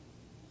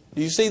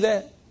 Do you see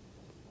that?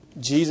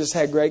 Jesus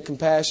had great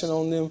compassion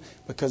on them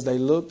because they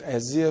looked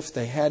as if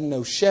they had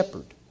no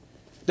shepherd.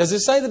 Does it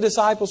say the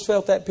disciples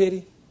felt that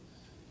pity?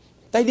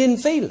 They didn't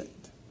feel it.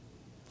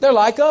 They're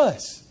like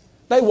us.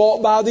 They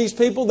walked by these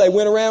people. They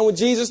went around with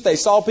Jesus. They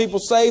saw people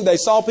saved. They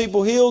saw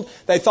people healed.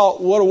 They thought,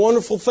 what a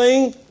wonderful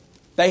thing.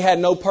 They had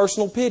no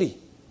personal pity.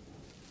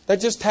 They're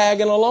just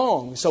tagging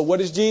along. So what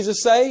does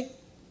Jesus say?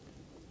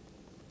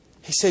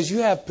 He says, you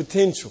have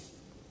potential.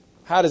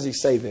 How does He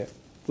say that?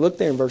 Look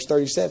there in verse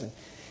 37.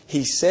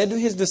 He said to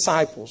His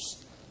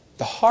disciples,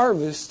 the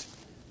harvest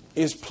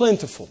is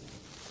plentiful.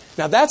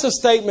 Now that's a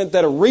statement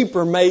that a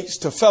reaper makes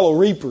to fellow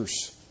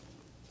reapers.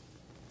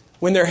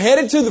 When they're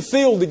headed to the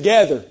field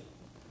together,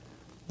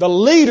 the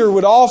leader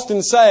would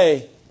often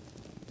say,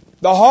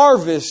 the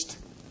harvest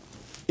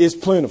is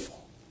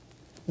plentiful.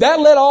 That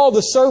let all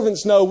the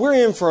servants know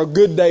we're in for a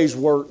good day's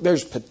work.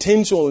 There's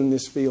potential in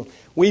this field.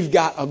 We've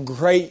got a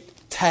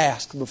great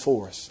task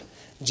before us.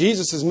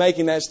 Jesus is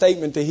making that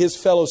statement to His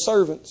fellow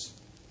servants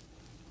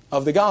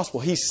of the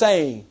gospel. He's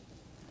saying,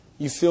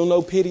 you feel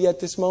no pity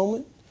at this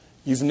moment?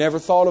 You've never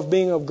thought of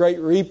being a great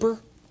reaper?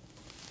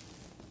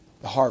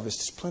 The harvest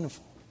is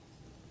plentiful.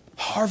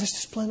 The harvest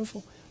is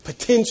plentiful.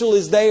 Potential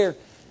is there.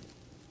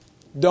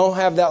 Don't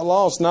have that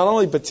lost. Not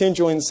only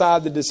potential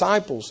inside the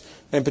disciples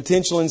and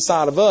potential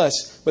inside of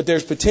us, but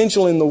there's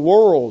potential in the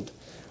world.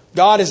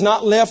 God has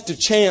not left to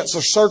chance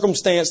or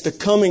circumstance the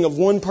coming of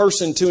one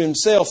person to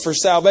Himself for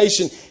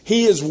salvation.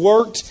 He has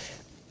worked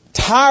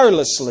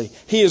tirelessly.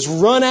 He has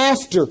run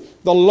after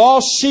the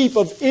lost sheep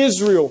of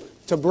Israel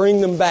to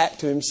bring them back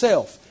to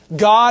Himself.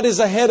 God is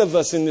ahead of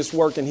us in this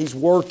work, and He's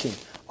working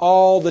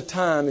all the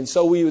time. And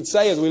so we would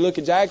say, as we look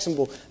at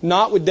Jacksonville,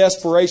 not with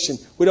desperation.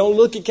 We don't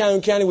look at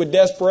Calhoun County with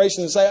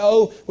desperation and say,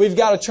 oh, we've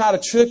got to try to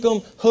trick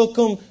them, hook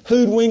them,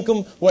 hoodwink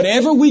them,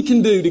 whatever we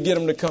can do to get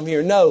them to come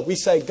here. No, we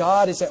say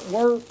God is at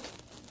work.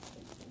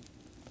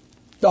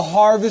 The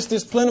harvest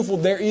is plentiful.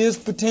 There is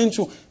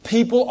potential.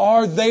 People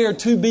are there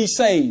to be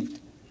saved.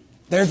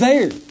 They're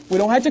there. We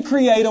don't have to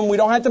create them. We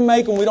don't have to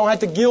make them. We don't have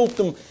to guilt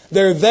them.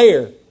 They're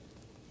there.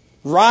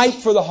 Ripe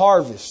for the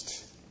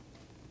harvest.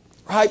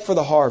 Ripe for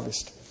the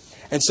harvest.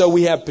 And so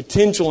we have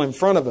potential in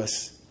front of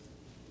us.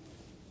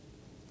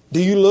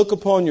 Do you look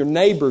upon your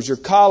neighbors, your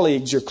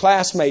colleagues, your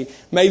classmate,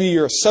 maybe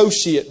your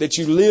associate that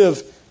you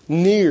live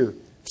near,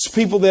 It's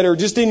people that are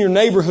just in your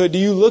neighborhood. Do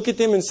you look at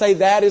them and say,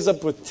 that is a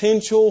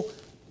potential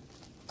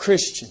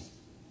Christian?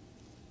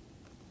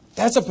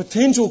 That's a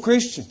potential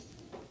Christian.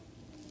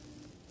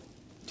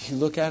 Do you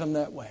look at them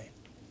that way?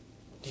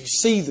 Do you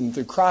see them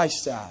through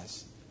Christ's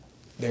eyes?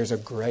 There's a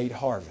great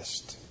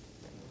harvest.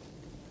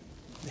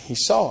 He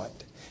saw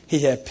it. He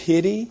had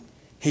pity.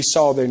 He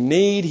saw their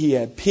need. He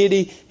had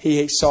pity.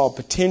 He saw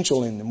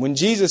potential in them. When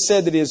Jesus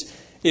said that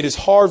it is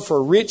hard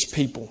for rich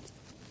people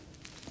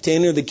to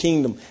enter the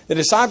kingdom, the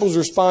disciples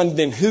responded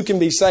then, who can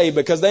be saved?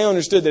 Because they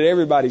understood that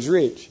everybody's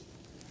rich.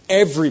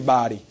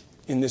 Everybody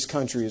in this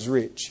country is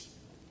rich.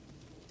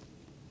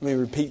 Let me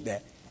repeat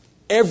that.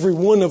 Every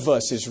one of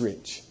us is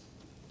rich.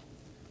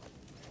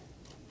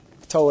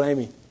 I told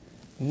Amy,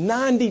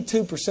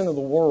 92% of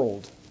the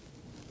world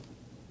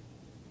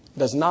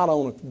does not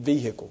own a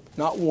vehicle,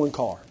 not one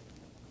car.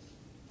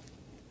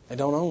 They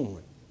don't own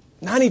one.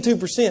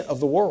 92% of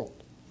the world.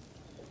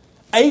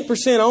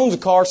 8% owns a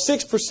car,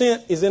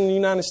 6% is in the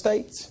United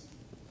States.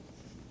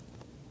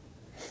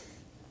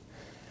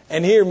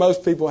 And here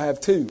most people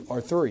have 2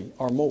 or 3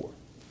 or more.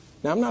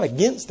 Now I'm not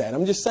against that.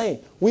 I'm just saying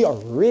we are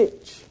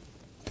rich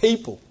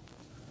people.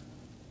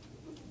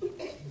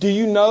 Do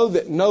you know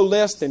that no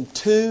less than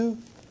 2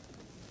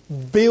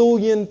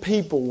 billion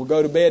people will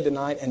go to bed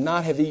tonight and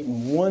not have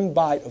eaten one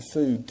bite of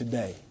food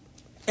today?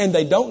 And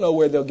they don't know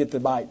where they'll get the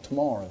bite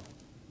tomorrow.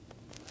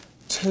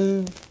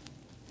 2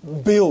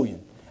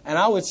 billion. And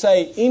I would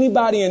say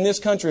anybody in this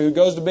country who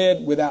goes to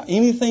bed without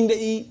anything to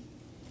eat,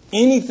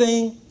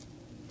 anything,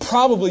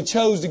 probably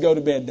chose to go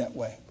to bed that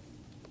way.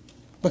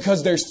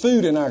 Because there's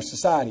food in our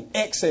society,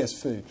 excess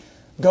food.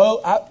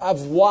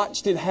 I've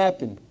watched it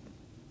happen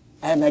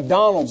at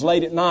McDonald's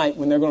late at night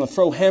when they're going to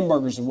throw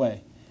hamburgers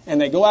away. And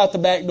they go out the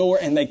back door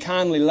and they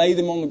kindly lay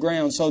them on the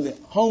ground so that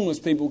homeless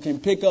people can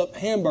pick up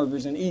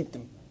hamburgers and eat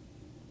them.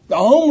 The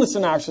homeless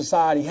in our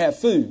society have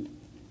food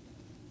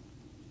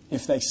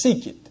if they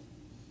seek it.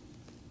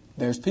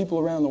 There's people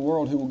around the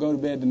world who will go to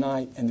bed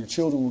tonight and their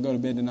children will go to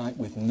bed tonight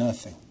with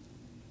nothing.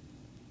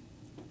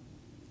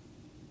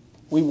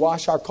 We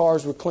wash our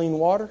cars with clean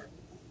water.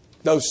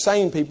 Those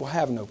same people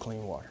have no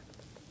clean water.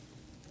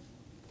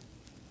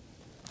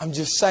 I'm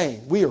just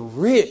saying, we are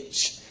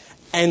rich.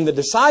 And the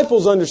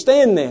disciples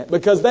understand that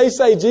because they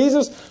say,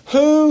 Jesus,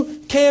 who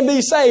can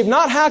be saved?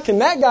 Not how can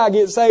that guy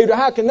get saved or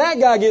how can that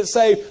guy get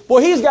saved?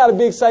 Well, he's got a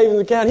big savings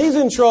account. He's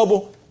in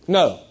trouble.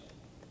 No.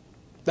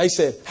 They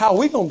said, how are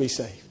we going to be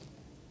saved?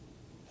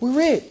 We're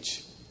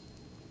rich.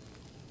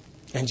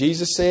 And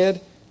Jesus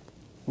said,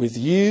 with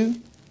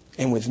you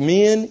and with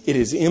men, it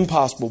is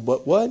impossible.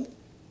 But what?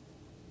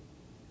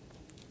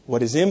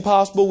 What is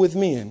impossible with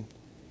men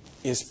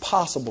is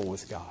possible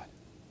with God.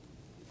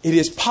 It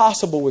is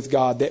possible with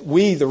God that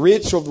we, the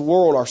rich of the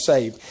world, are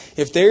saved.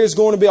 If there is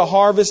going to be a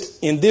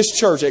harvest in this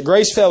church at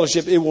Grace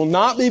Fellowship, it will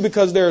not be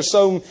because there are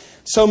so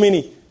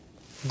many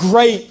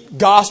great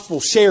gospel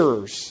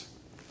sharers.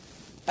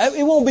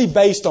 It won't be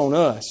based on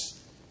us.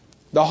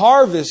 The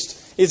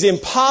harvest is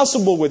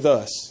impossible with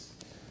us.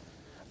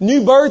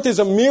 New birth is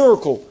a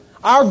miracle.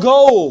 Our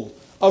goal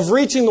of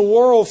reaching the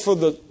world for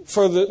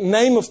the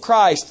name of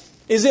Christ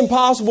is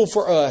impossible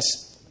for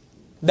us.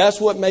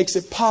 That's what makes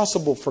it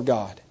possible for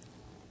God.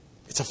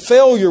 It's a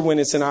failure when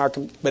it's in our,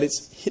 but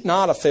it's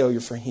not a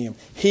failure for Him.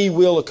 He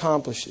will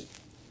accomplish it.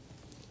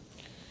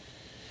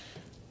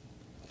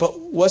 But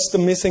what's the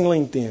missing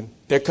link then?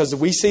 Because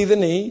we see the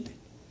need.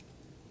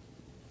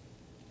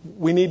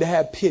 We need to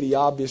have pity,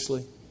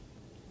 obviously.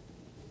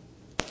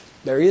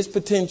 There is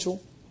potential.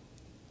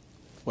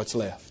 What's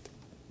left?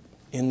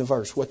 In the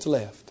verse, what's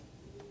left?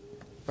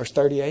 Verse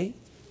 38,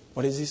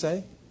 what does He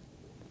say?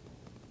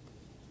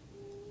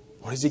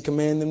 What does He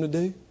command them to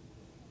do?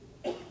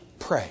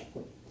 Pray.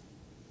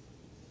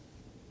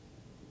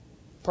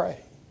 Pray.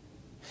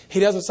 He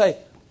doesn't say,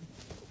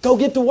 go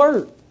get to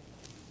work.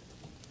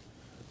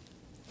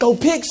 Go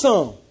pick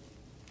some.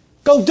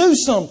 Go do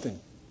something.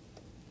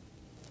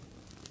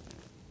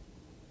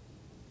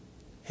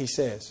 He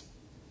says,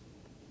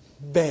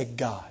 beg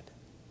God.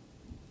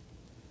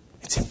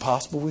 It's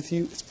impossible with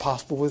you. It's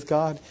possible with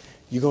God.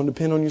 You're going to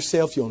depend on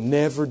yourself. You'll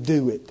never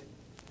do it.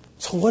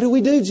 So what do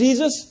we do,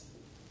 Jesus?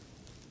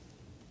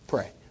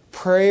 Pray.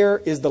 Prayer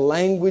is the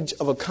language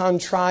of a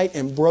contrite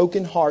and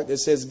broken heart that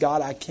says,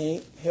 God, I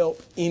can't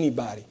help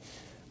anybody,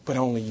 but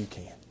only you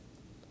can.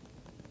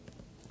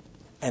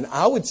 And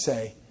I would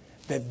say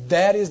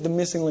that is the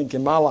missing link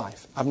in my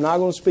life. I'm not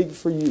going to speak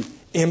for you.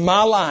 In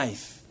my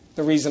life,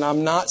 the reason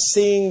I'm not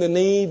seeing the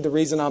need, the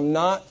reason I'm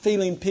not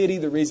feeling pity,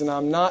 the reason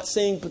I'm not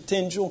seeing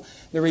potential,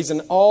 the reason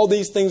all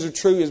these things are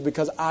true is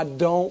because I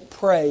don't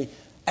pray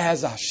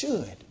as I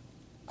should.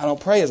 I don't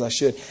pray as I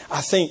should.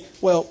 I think,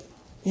 well,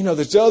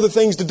 there's other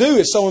things to do.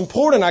 It's so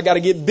important. I've got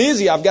to get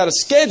busy. I've got a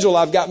schedule.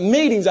 I've got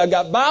meetings. I've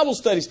got Bible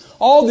studies.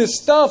 All this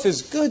stuff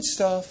is good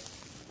stuff.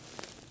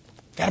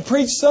 Got to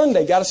preach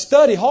Sunday. Got to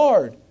study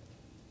hard.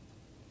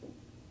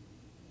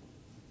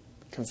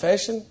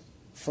 Confession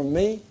from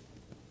me.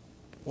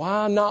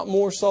 Why not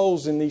more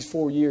souls in these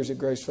 4 years at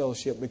Grace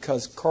Fellowship?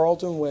 Because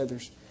Carlton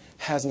Weathers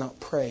has not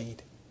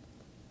prayed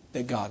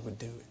that God would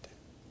do it.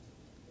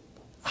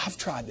 I've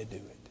tried to do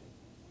it.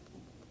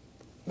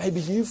 Maybe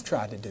you've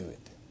tried to do it.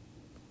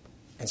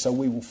 And so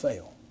we will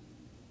fail.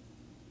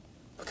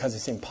 Because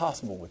it's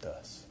impossible with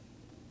us.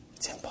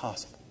 It's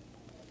impossible.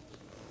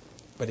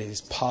 But it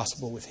is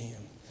possible with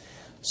Him.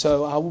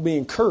 So I will be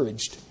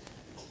encouraged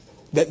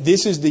that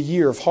this is the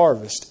year of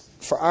harvest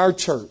for our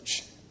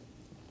church.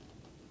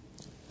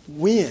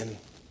 When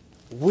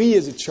we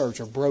as a church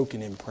are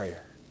broken in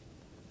prayer,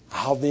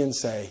 I'll then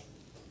say,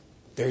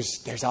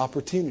 there's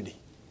opportunity.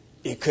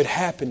 It could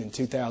happen in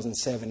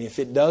 2007. If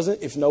it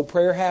doesn't, if no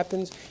prayer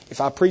happens,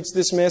 if I preach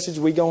this message,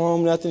 we go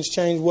home, nothing's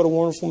changed. What a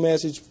wonderful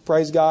message.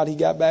 Praise God. He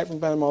got back from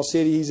Panama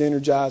City. He's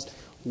energized.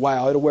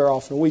 Wow, it'll wear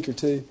off in a week or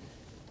two.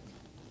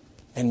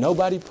 And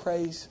nobody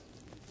prays.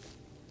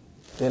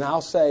 Then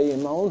I'll say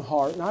in my own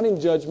heart, not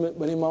in judgment,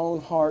 but in my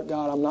own heart,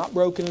 God, I'm not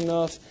broken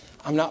enough.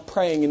 I'm not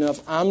praying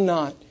enough. I'm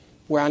not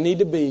where I need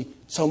to be.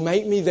 So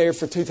make me there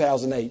for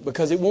 2008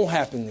 because it won't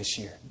happen this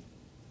year.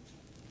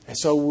 And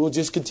so we'll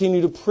just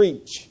continue to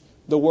preach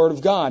the Word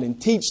of God and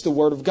teach the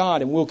Word of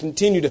God. And we'll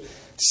continue to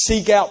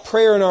seek out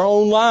prayer in our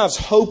own lives,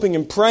 hoping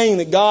and praying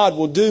that God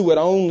will do what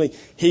only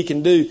He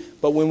can do.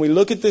 But when we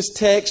look at this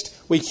text,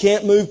 we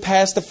can't move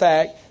past the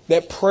fact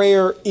that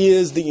prayer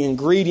is the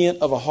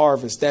ingredient of a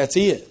harvest. That's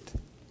it.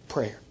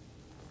 Prayer.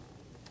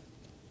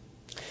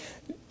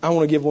 I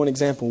want to give one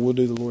example. We'll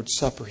do the Lord's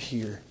Supper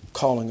here,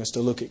 calling us to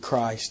look at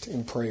Christ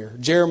in prayer.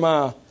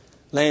 Jeremiah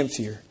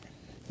Lanphier.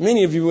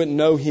 Many of you wouldn't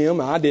know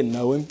him. I didn't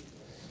know him.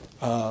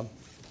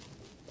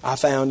 I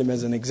found him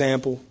as an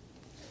example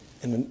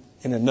in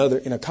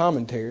a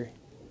commentary.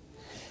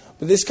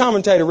 But this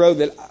commentator wrote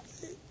that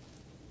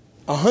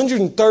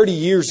 130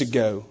 years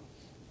ago,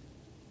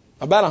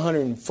 about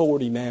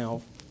 140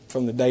 now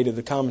from the date of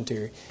the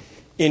commentary,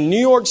 in New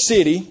York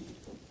City,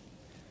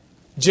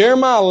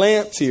 Jeremiah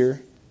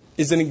Lanphier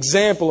is an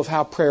example of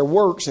how prayer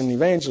works in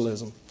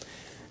evangelism.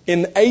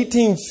 In the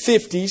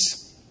 1850s,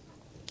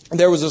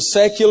 there was a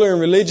secular and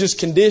religious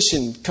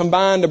condition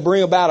combined to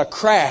bring about a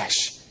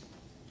crash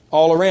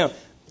all around.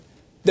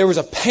 There was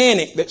a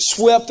panic that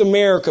swept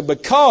America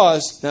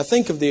because, now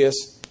think of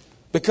this,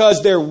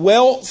 because their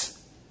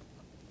wealth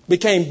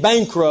became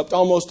bankrupt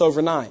almost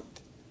overnight.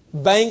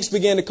 Banks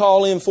began to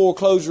call in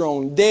foreclosure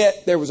on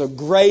debt. There was a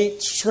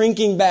great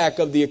shrinking back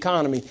of the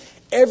economy.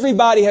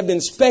 Everybody had been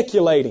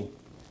speculating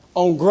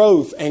on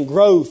growth and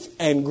growth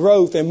and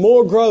growth and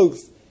more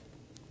growth.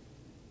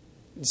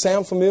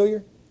 Sound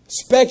familiar?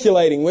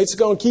 Speculating. It's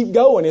going to keep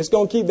going. It's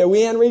going to keep that.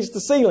 We hadn't reached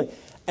the ceiling.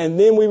 And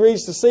then we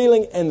reached the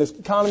ceiling and the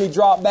economy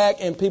dropped back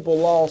and people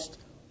lost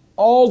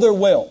all their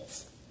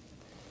wealth.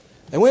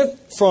 They went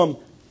from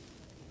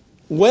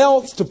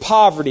wealth to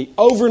poverty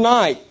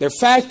overnight. Their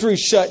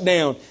factories shut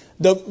down.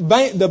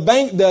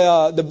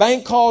 The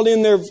bank called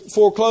in their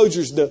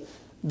foreclosures.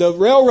 The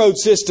railroad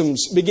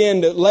systems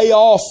began to lay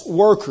off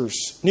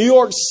workers. New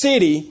York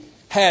City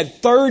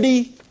had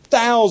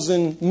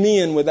 30,000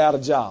 men without a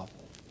job.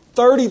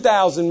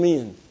 30,000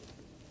 men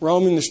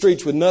roaming the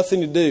streets with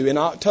nothing to do. In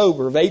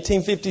October of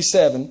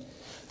 1857,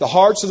 the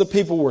hearts of the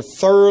people were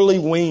thoroughly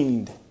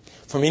weaned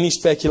from any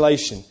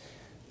speculation.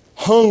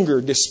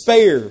 Hunger,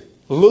 despair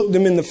looked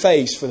them in the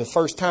face for the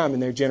first time in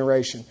their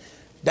generation.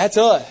 That's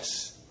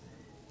us.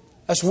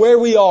 That's where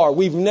we are.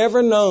 We've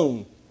never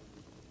known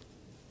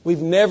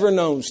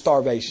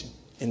starvation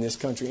in this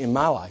country in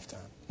my lifetime.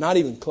 Not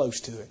even close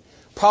to it.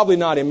 Probably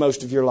not in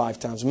most of your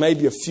lifetimes.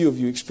 Maybe a few of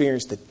you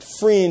experienced the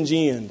fringe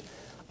end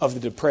of the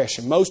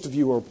Depression. Most of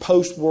you are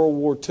post-World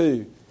War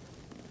II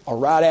or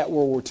right at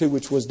World War II,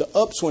 which was the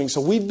upswing. So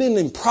we've been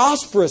in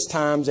prosperous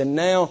times, and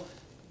now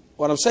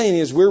what I'm saying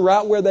is we're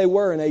right where they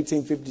were in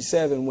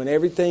 1857 when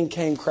everything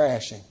came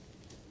crashing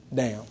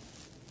down.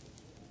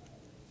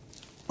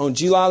 On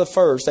July the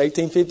 1st,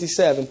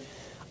 1857,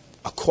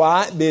 a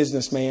quiet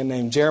businessman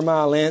named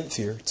Jeremiah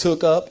Lanphier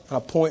took up an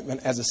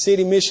appointment as a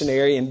city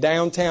missionary in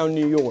downtown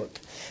New York.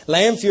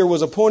 Lanphier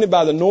was appointed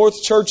by the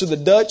North Church of the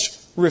Dutch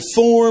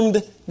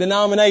Reformed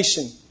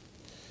denomination.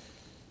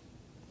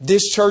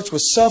 This church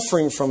was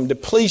suffering from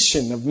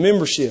depletion of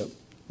membership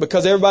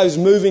because everybody was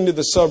moving to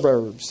the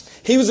suburbs.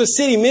 He was a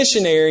city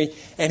missionary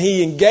and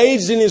he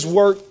engaged in his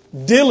work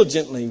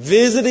diligently,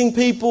 visiting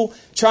people,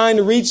 trying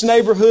to reach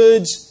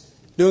neighborhoods,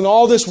 doing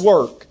all this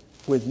work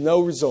with no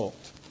result.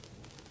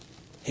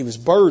 He was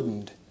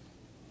burdened.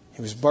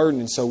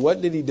 And so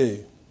what did he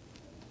do?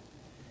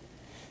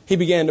 He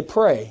began to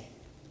pray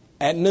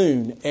at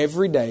noon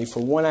every day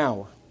for 1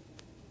 hour.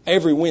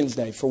 Every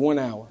Wednesday for 1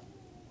 hour.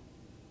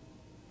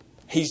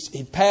 He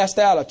passed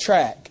out a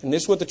tract, and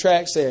this is what the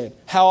tract said.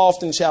 How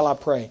often shall I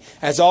pray?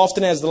 As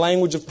often as the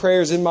language of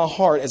prayer is in my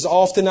heart. As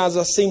often as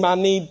I see my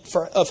need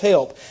of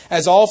help.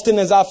 As often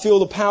as I feel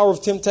the power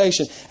of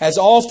temptation. As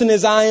often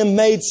as I am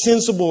made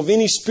sensible of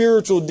any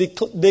spiritual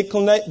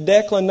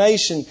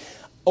declination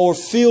or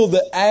feel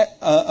the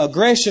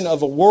aggression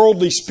of a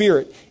worldly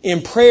spirit.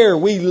 In prayer,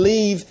 we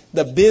leave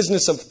the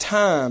business of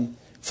time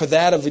for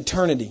that of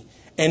eternity,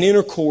 and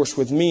intercourse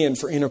with men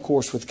for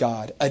intercourse with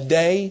God. A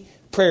day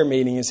prayer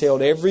meeting is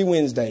held every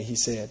Wednesday, he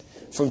said,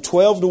 from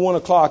 12 to 1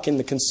 o'clock in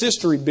the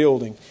consistory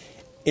building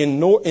in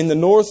the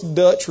North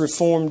Dutch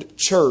Reformed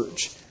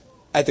Church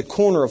at the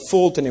corner of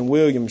Fulton and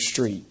William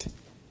Street.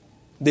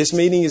 This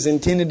meeting is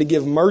intended to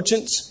give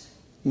merchants,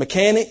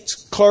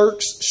 mechanics,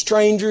 clerks,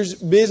 strangers,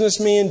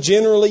 businessmen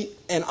generally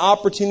an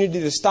opportunity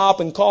to stop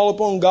and call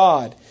upon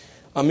God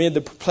amid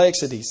the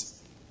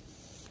perplexities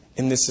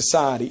in this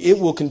society. It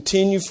will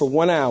continue for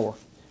 1 hour,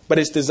 but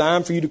it's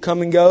designed for you to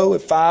come and go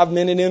at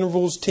 5-minute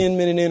intervals,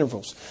 10-minute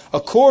intervals.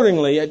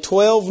 Accordingly, at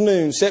 12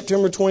 noon,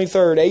 September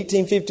 23rd,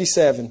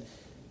 1857,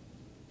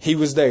 he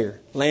was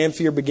there.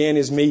 Lanphier began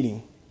his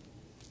meeting.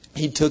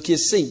 He took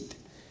his seat.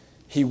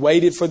 He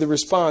waited for the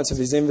response of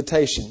his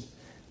invitation.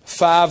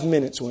 5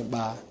 minutes went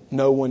by.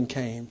 No one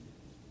came.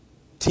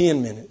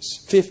 10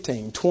 minutes,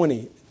 15,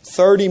 20,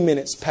 30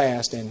 minutes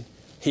passed, and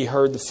he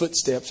heard the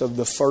footsteps of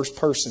the first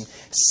person.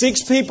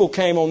 6 people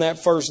came on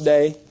that first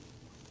day,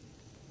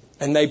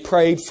 and they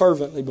prayed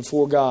fervently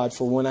before God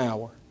for 1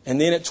 hour. And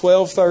then at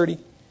 12:30,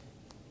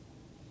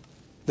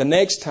 the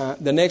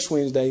next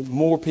Wednesday,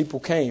 more people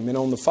came. And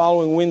on the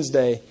following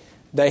Wednesday,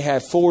 they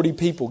had 40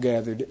 people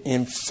gathered.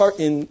 In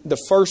the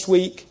first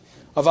week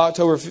of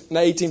October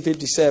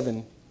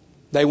 1857,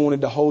 they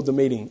wanted to hold the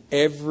meeting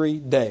every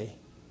day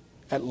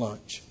at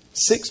lunch.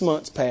 6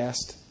 months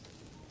passed.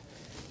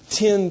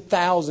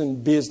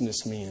 10,000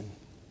 businessmen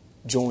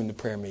joined the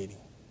prayer meeting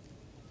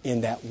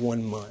in that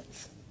 1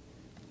 month.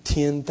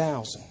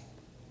 10,000.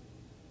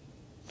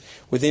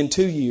 Within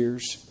 2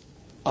 years,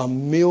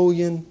 1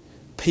 million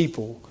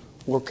people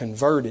were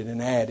converted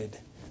and added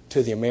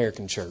to the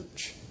American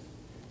church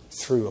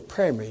through a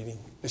prayer meeting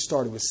that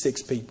started with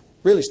 6 people.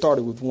 Really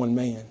started with one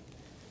man.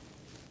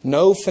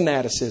 No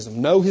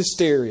fanaticism, no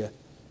hysteria.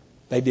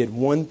 They did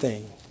one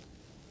thing.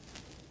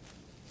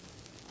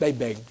 They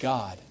begged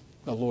God,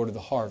 the Lord of the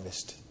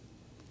harvest,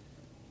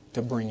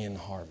 to bring in the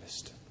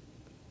harvest.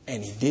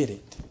 And He did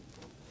it.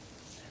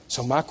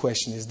 So my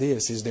question is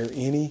this: is there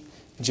any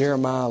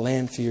Jeremiah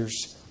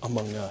Lanphiers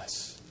among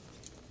us?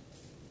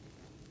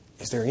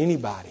 Is there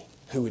anybody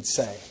who would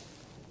say,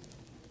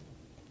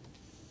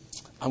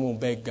 I'm going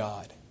to beg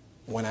God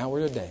 1 hour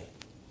a day,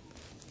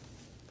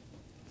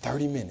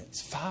 30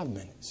 minutes, 5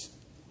 minutes,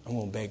 I'm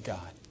going to beg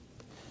God?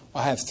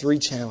 I have 3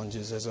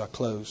 challenges as I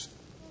close.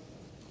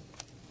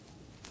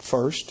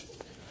 First,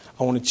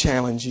 I want to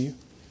challenge you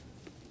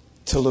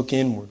to look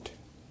inward.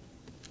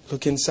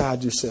 Look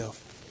inside yourself.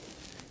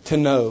 To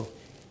know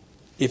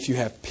if you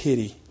have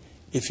pity,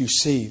 if you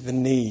see the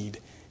need.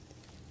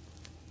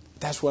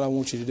 That's what I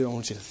want you to do. I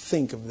want you to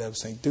think of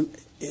those things.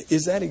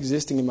 Is that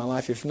existing in my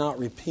life? If not,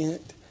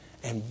 repent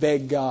and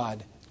beg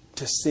God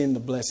to send the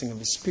blessing of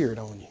His Spirit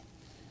on you,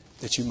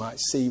 that you might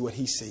see what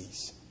He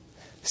sees.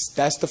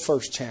 That's the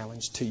first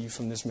challenge to you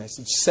from this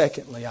message.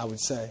 Secondly, I would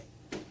say,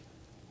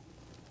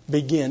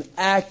 begin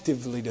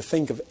actively to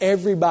think of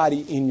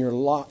everybody in your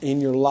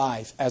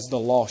life as the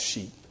lost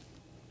sheep.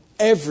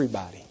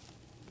 Everybody.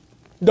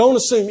 Don't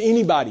assume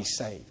anybody's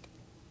saved.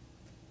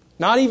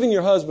 Not even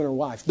your husband or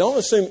wife. Don't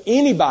assume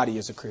anybody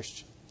is a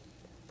Christian.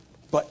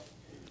 But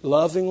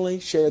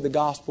lovingly share the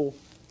gospel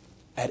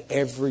at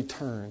every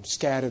turn.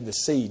 Scatter the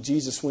seed.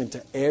 Jesus went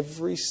to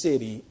every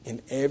city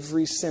in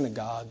every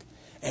synagogue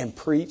and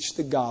preached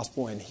the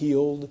gospel and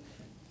healed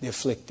the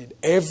afflicted.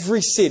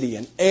 Every city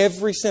and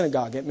every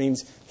synagogue. It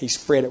means He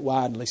spread it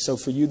widely. So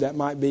for you, that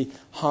might be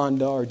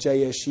Honda or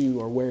JSU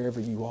or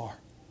wherever you are.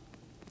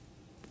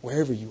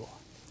 Wherever you are.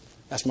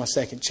 That's my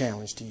second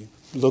challenge to you.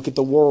 Look at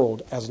the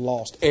world as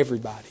lost.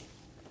 Everybody.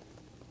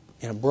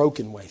 In a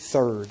broken way.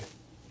 Third,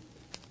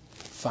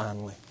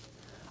 finally,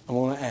 I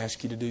want to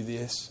ask you to do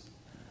this.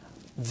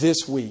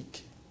 This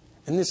week.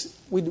 And this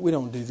we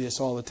don't do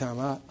this all the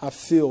time. I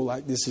feel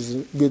like this is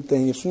a good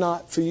thing. If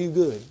not for you,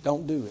 good.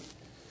 Don't do it.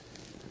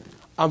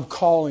 I'm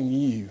calling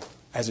you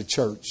as a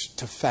church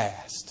to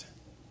fast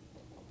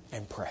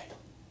and pray.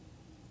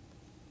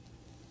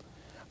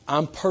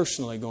 I'm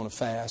personally going to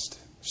fast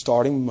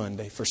starting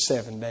Monday for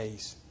 7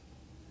 days.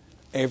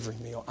 Every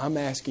meal. I'm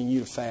asking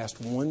you to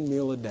fast 1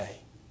 meal a day.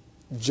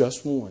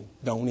 Just one.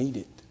 Don't eat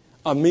it.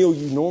 A meal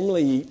you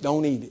normally eat,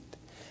 don't eat it.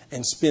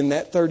 And spend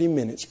that 30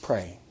 minutes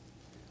praying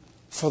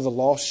for the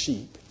lost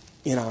sheep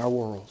in our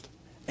world.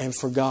 And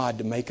for God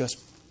to make us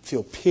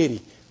feel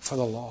pity for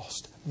the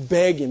lost.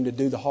 Beg Him to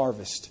do the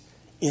harvest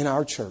in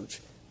our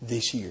church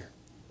this year.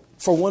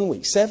 For 1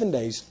 week. 7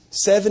 days,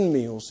 7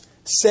 meals,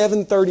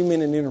 7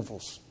 30-minute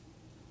intervals.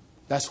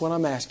 That's what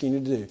I'm asking you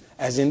to do.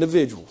 As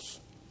individuals,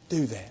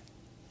 do that.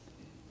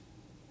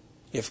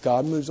 If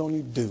God moves on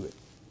you, do it.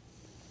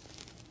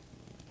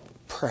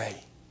 Pray.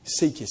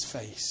 Seek His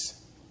face.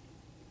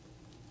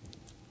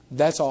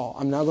 That's all.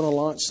 I'm not going to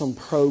launch some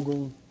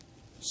program,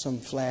 some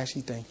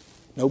flashy thing.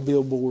 No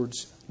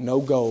billboards,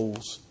 no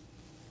goals.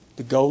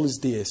 The goal is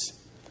this.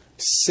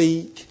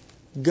 Seek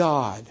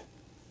God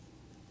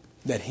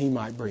that He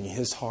might bring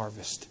His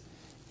harvest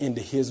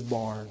into His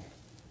barn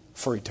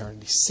for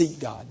eternity. Seek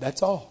God.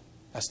 That's all.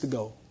 That's the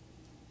goal.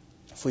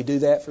 If we do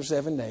that for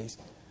 7 days,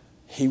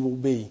 He will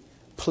be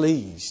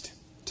pleased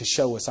to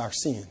show us our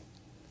sin,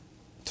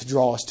 to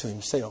draw us to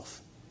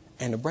Himself,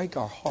 and to break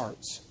our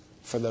hearts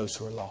for those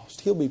who are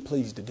lost. He'll be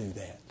pleased to do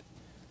that.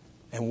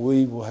 And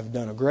we will have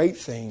done a great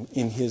thing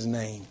in His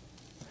name.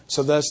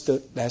 So that's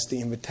the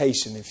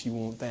invitation, if you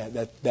want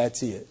that.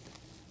 That's it.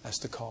 That's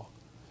the call.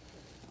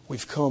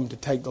 We've come to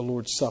take the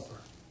Lord's Supper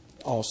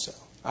also.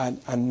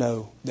 I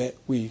know that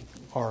we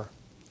are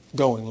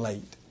going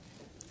late.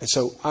 And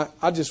so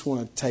I just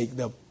want to take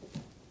the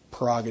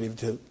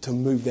prerogative to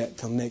move that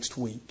till next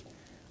week.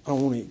 I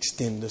don't want to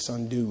extend this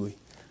unduly.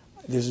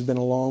 This has been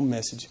a long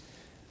message.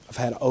 I've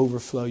had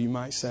overflow, you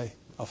might say,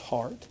 of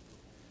heart.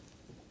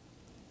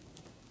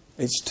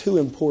 It's too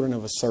important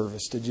of a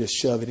service to just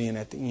shove it in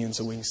at the end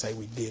so we can say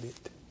we did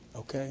it.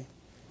 Okay?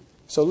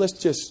 So let's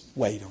just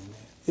wait on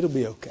that. It'll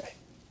be okay.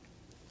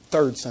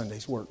 Third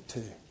Sunday's work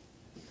too.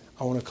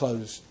 I want to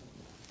close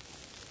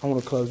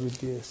with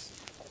this.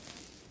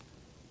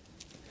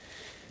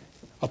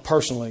 A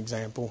personal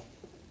example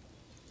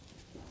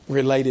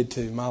related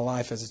to my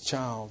life as a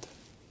child.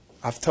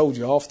 I've told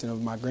you often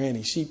of my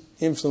granny. She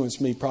influenced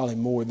me probably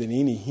more than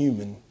any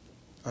human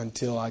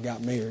until I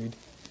got married.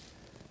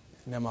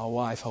 Now my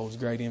wife holds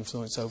great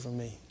influence over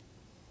me.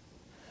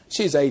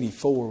 She was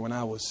 84 when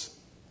I was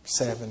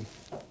 7,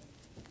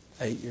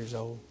 8 years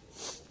old.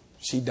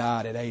 She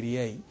died at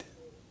 88.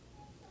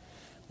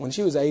 When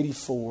she was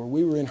 84,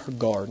 we were in her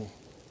garden.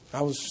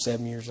 I was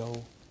 7 years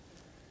old.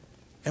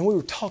 And we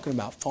were talking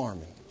about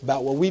farming,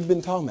 about what we've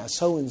been talking about,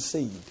 sowing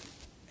seed.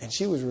 And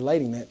she was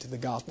relating that to the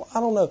gospel. I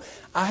don't know.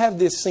 I have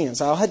this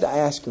sense. I had to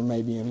ask her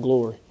maybe in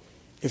glory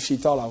if she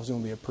thought I was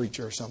going to be a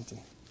preacher or something.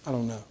 I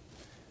don't know.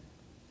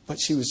 But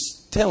she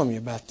was telling me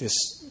about this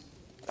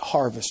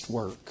harvest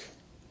work.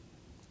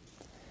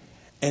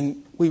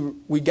 And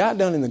we got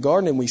down in the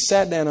garden and we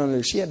sat down under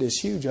there. She had this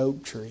huge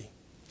oak tree.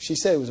 She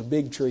said it was a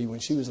big tree when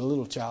she was a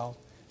little child.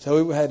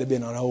 So it had to have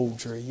been an old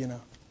tree, you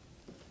know.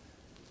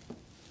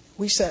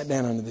 We sat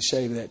down under the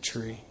shade of that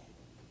tree.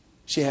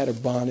 She had her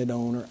bonnet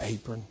on, her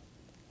apron.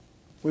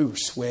 We were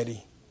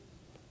sweaty.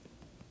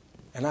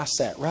 And I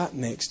sat right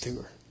next to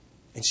her.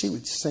 And she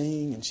would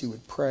sing and she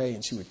would pray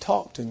and she would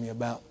talk to me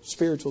about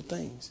spiritual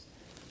things.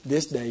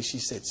 This day she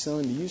said,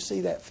 "Son, do you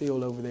see that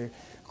field over there?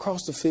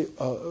 Across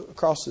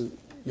the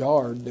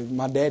yard,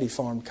 my daddy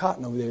farmed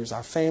cotton over there. It's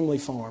our family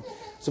farm.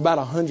 It's about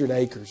 100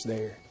 acres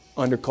there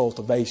under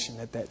cultivation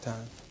at that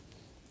time."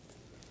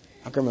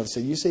 My grandmother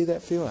said, "You see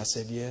that field?" I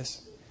said,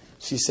 "Yes."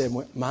 She said,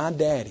 "My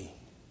daddy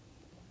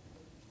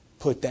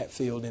put that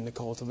field into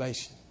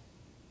cultivation.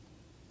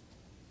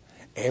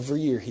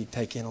 Every year he'd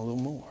take in a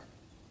little more,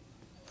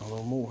 a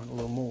little more, and a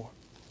little more.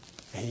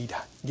 And he'd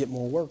get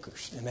more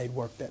workers, and they'd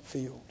work that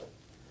field.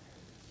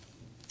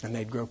 And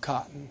they'd grow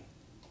cotton."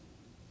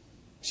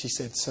 She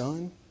said,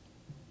 "Son,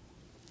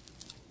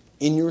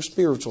 in your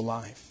spiritual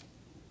life,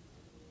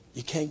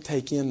 you can't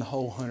take in the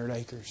whole 100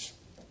 acres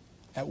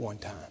at one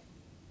time.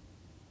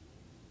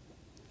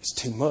 It's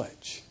too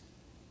much.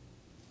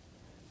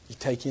 You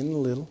take in a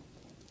little,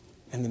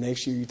 and the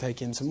next year you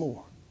take in some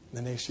more.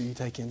 The next year you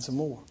take in some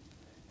more.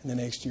 And the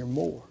next year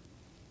more.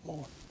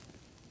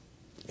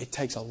 It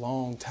takes a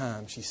long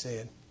time," she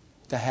said,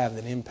 "to have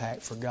an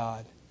impact for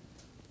God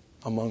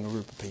among a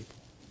group of people.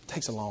 It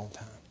takes a long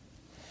time."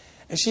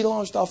 And she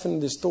launched off into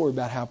this story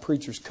about how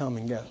preachers come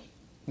and go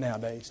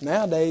nowadays.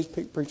 Nowadays,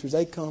 preachers,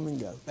 they come and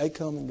go. They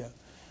come and go.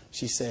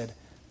 She said,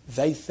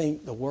 they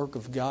think the work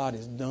of God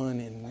is done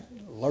in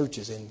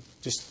lurches, in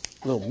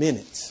just little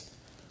minutes.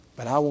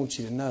 But I want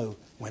you to know,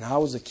 when I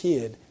was a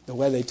kid, the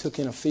way they took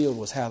in a field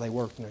was how they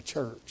worked in a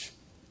church.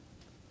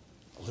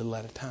 A little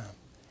at a time.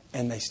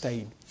 And they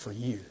stayed for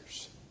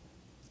years.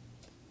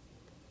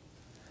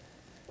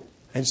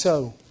 And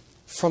so,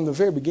 from the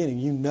very beginning,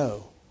 you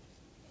know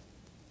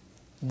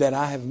that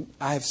I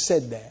have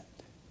said that.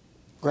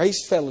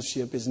 Grace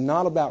Fellowship is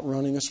not about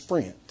running a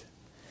sprint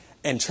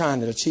and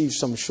trying to achieve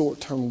some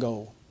short-term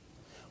goal.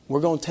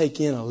 We're going to take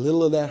in a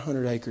little of that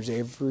 100 acres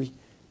every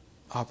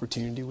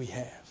opportunity we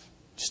have.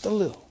 Just a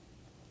little.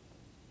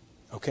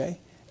 Okay?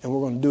 And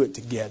we're going to do it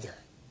together.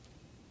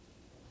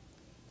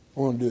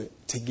 We're going to do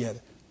it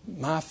together.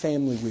 My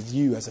family with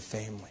you as a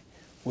family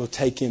will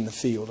take in the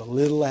field a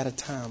little at a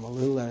time,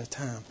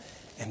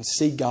 and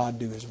see God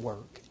do His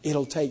work.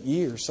 It'll take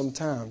years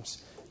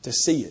sometimes to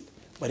see it,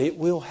 but it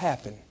will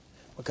happen.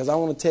 Because I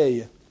want to tell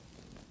you,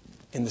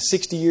 in the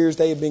 60 years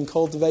they had been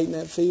cultivating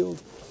that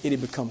field, it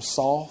had become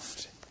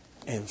soft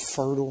and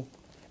fertile,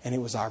 and it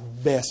was our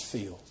best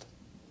field.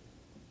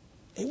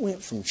 It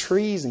went from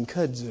trees and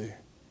kudzu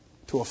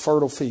to a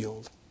fertile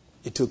field.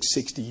 It took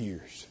 60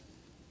 years.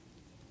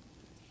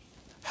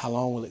 How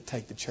long will it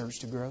take the church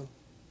to grow?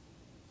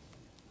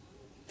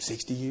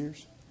 60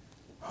 years?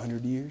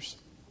 100 years?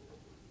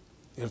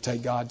 It'll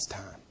take God's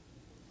time.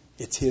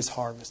 It's His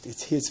harvest.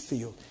 It's His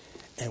field.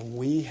 And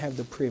we have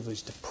the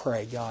privilege to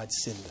pray, God,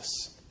 send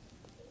us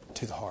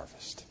to the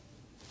harvest.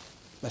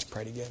 Let's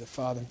pray together.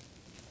 Father,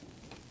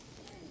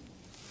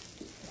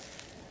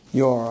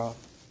 You are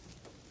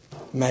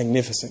a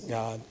magnificent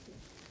God.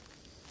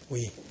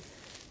 We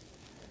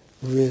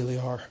really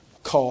are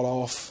caught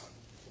off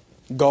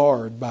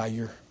guard by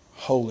Your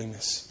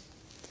holiness.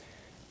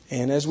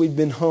 And as we've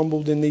been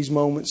humbled in these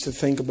moments to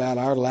think about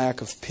our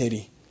lack of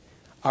pity,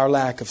 our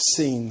lack of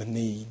seeing the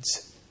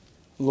needs,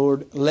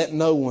 Lord, let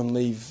no one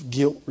leave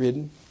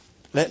guilt-ridden.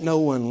 Let no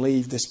one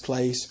leave this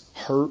place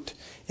hurt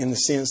in the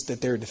sense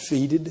that they're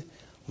defeated.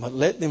 But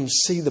let them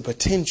see the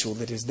potential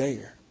that is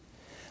there.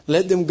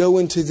 Let them go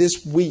into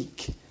this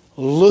week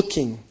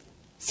looking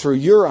through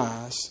your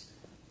eyes,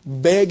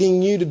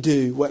 begging you to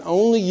do what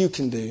only you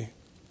can do.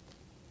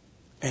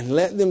 And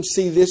let them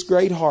see this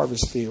great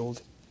harvest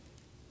field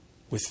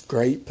with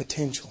great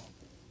potential.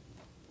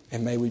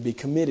 And may we be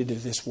committed to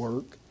this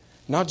work,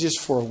 not just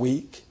for a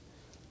week,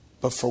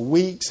 but for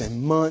weeks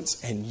and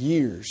months and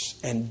years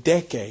and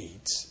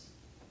decades.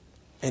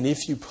 And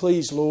if you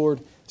please,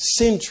 Lord,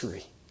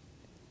 century.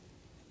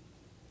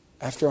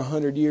 After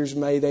 100 years,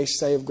 may they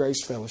say of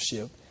Grace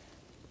Fellowship,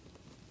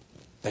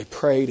 they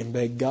prayed and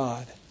begged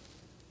God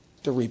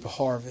to reap a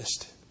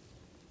harvest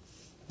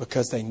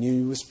because they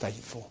knew He was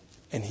faithful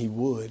and He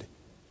would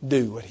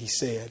do what He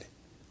said.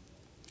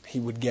 He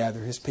would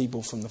gather His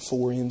people from the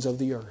four ends of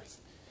the earth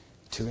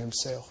to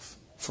Himself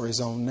for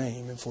His own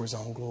name and for His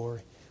own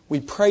glory. We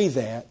pray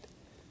that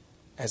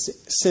as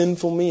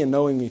sinful men,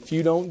 knowing if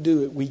you don't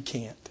do it, we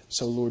can't.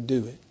 So Lord,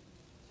 do it.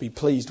 Be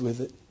pleased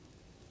with it.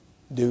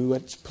 Do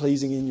what's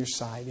pleasing in your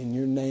sight. In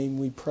your name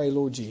we pray,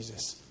 Lord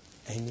Jesus.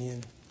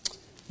 Amen.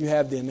 You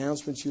have the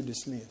announcements. You're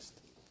dismissed.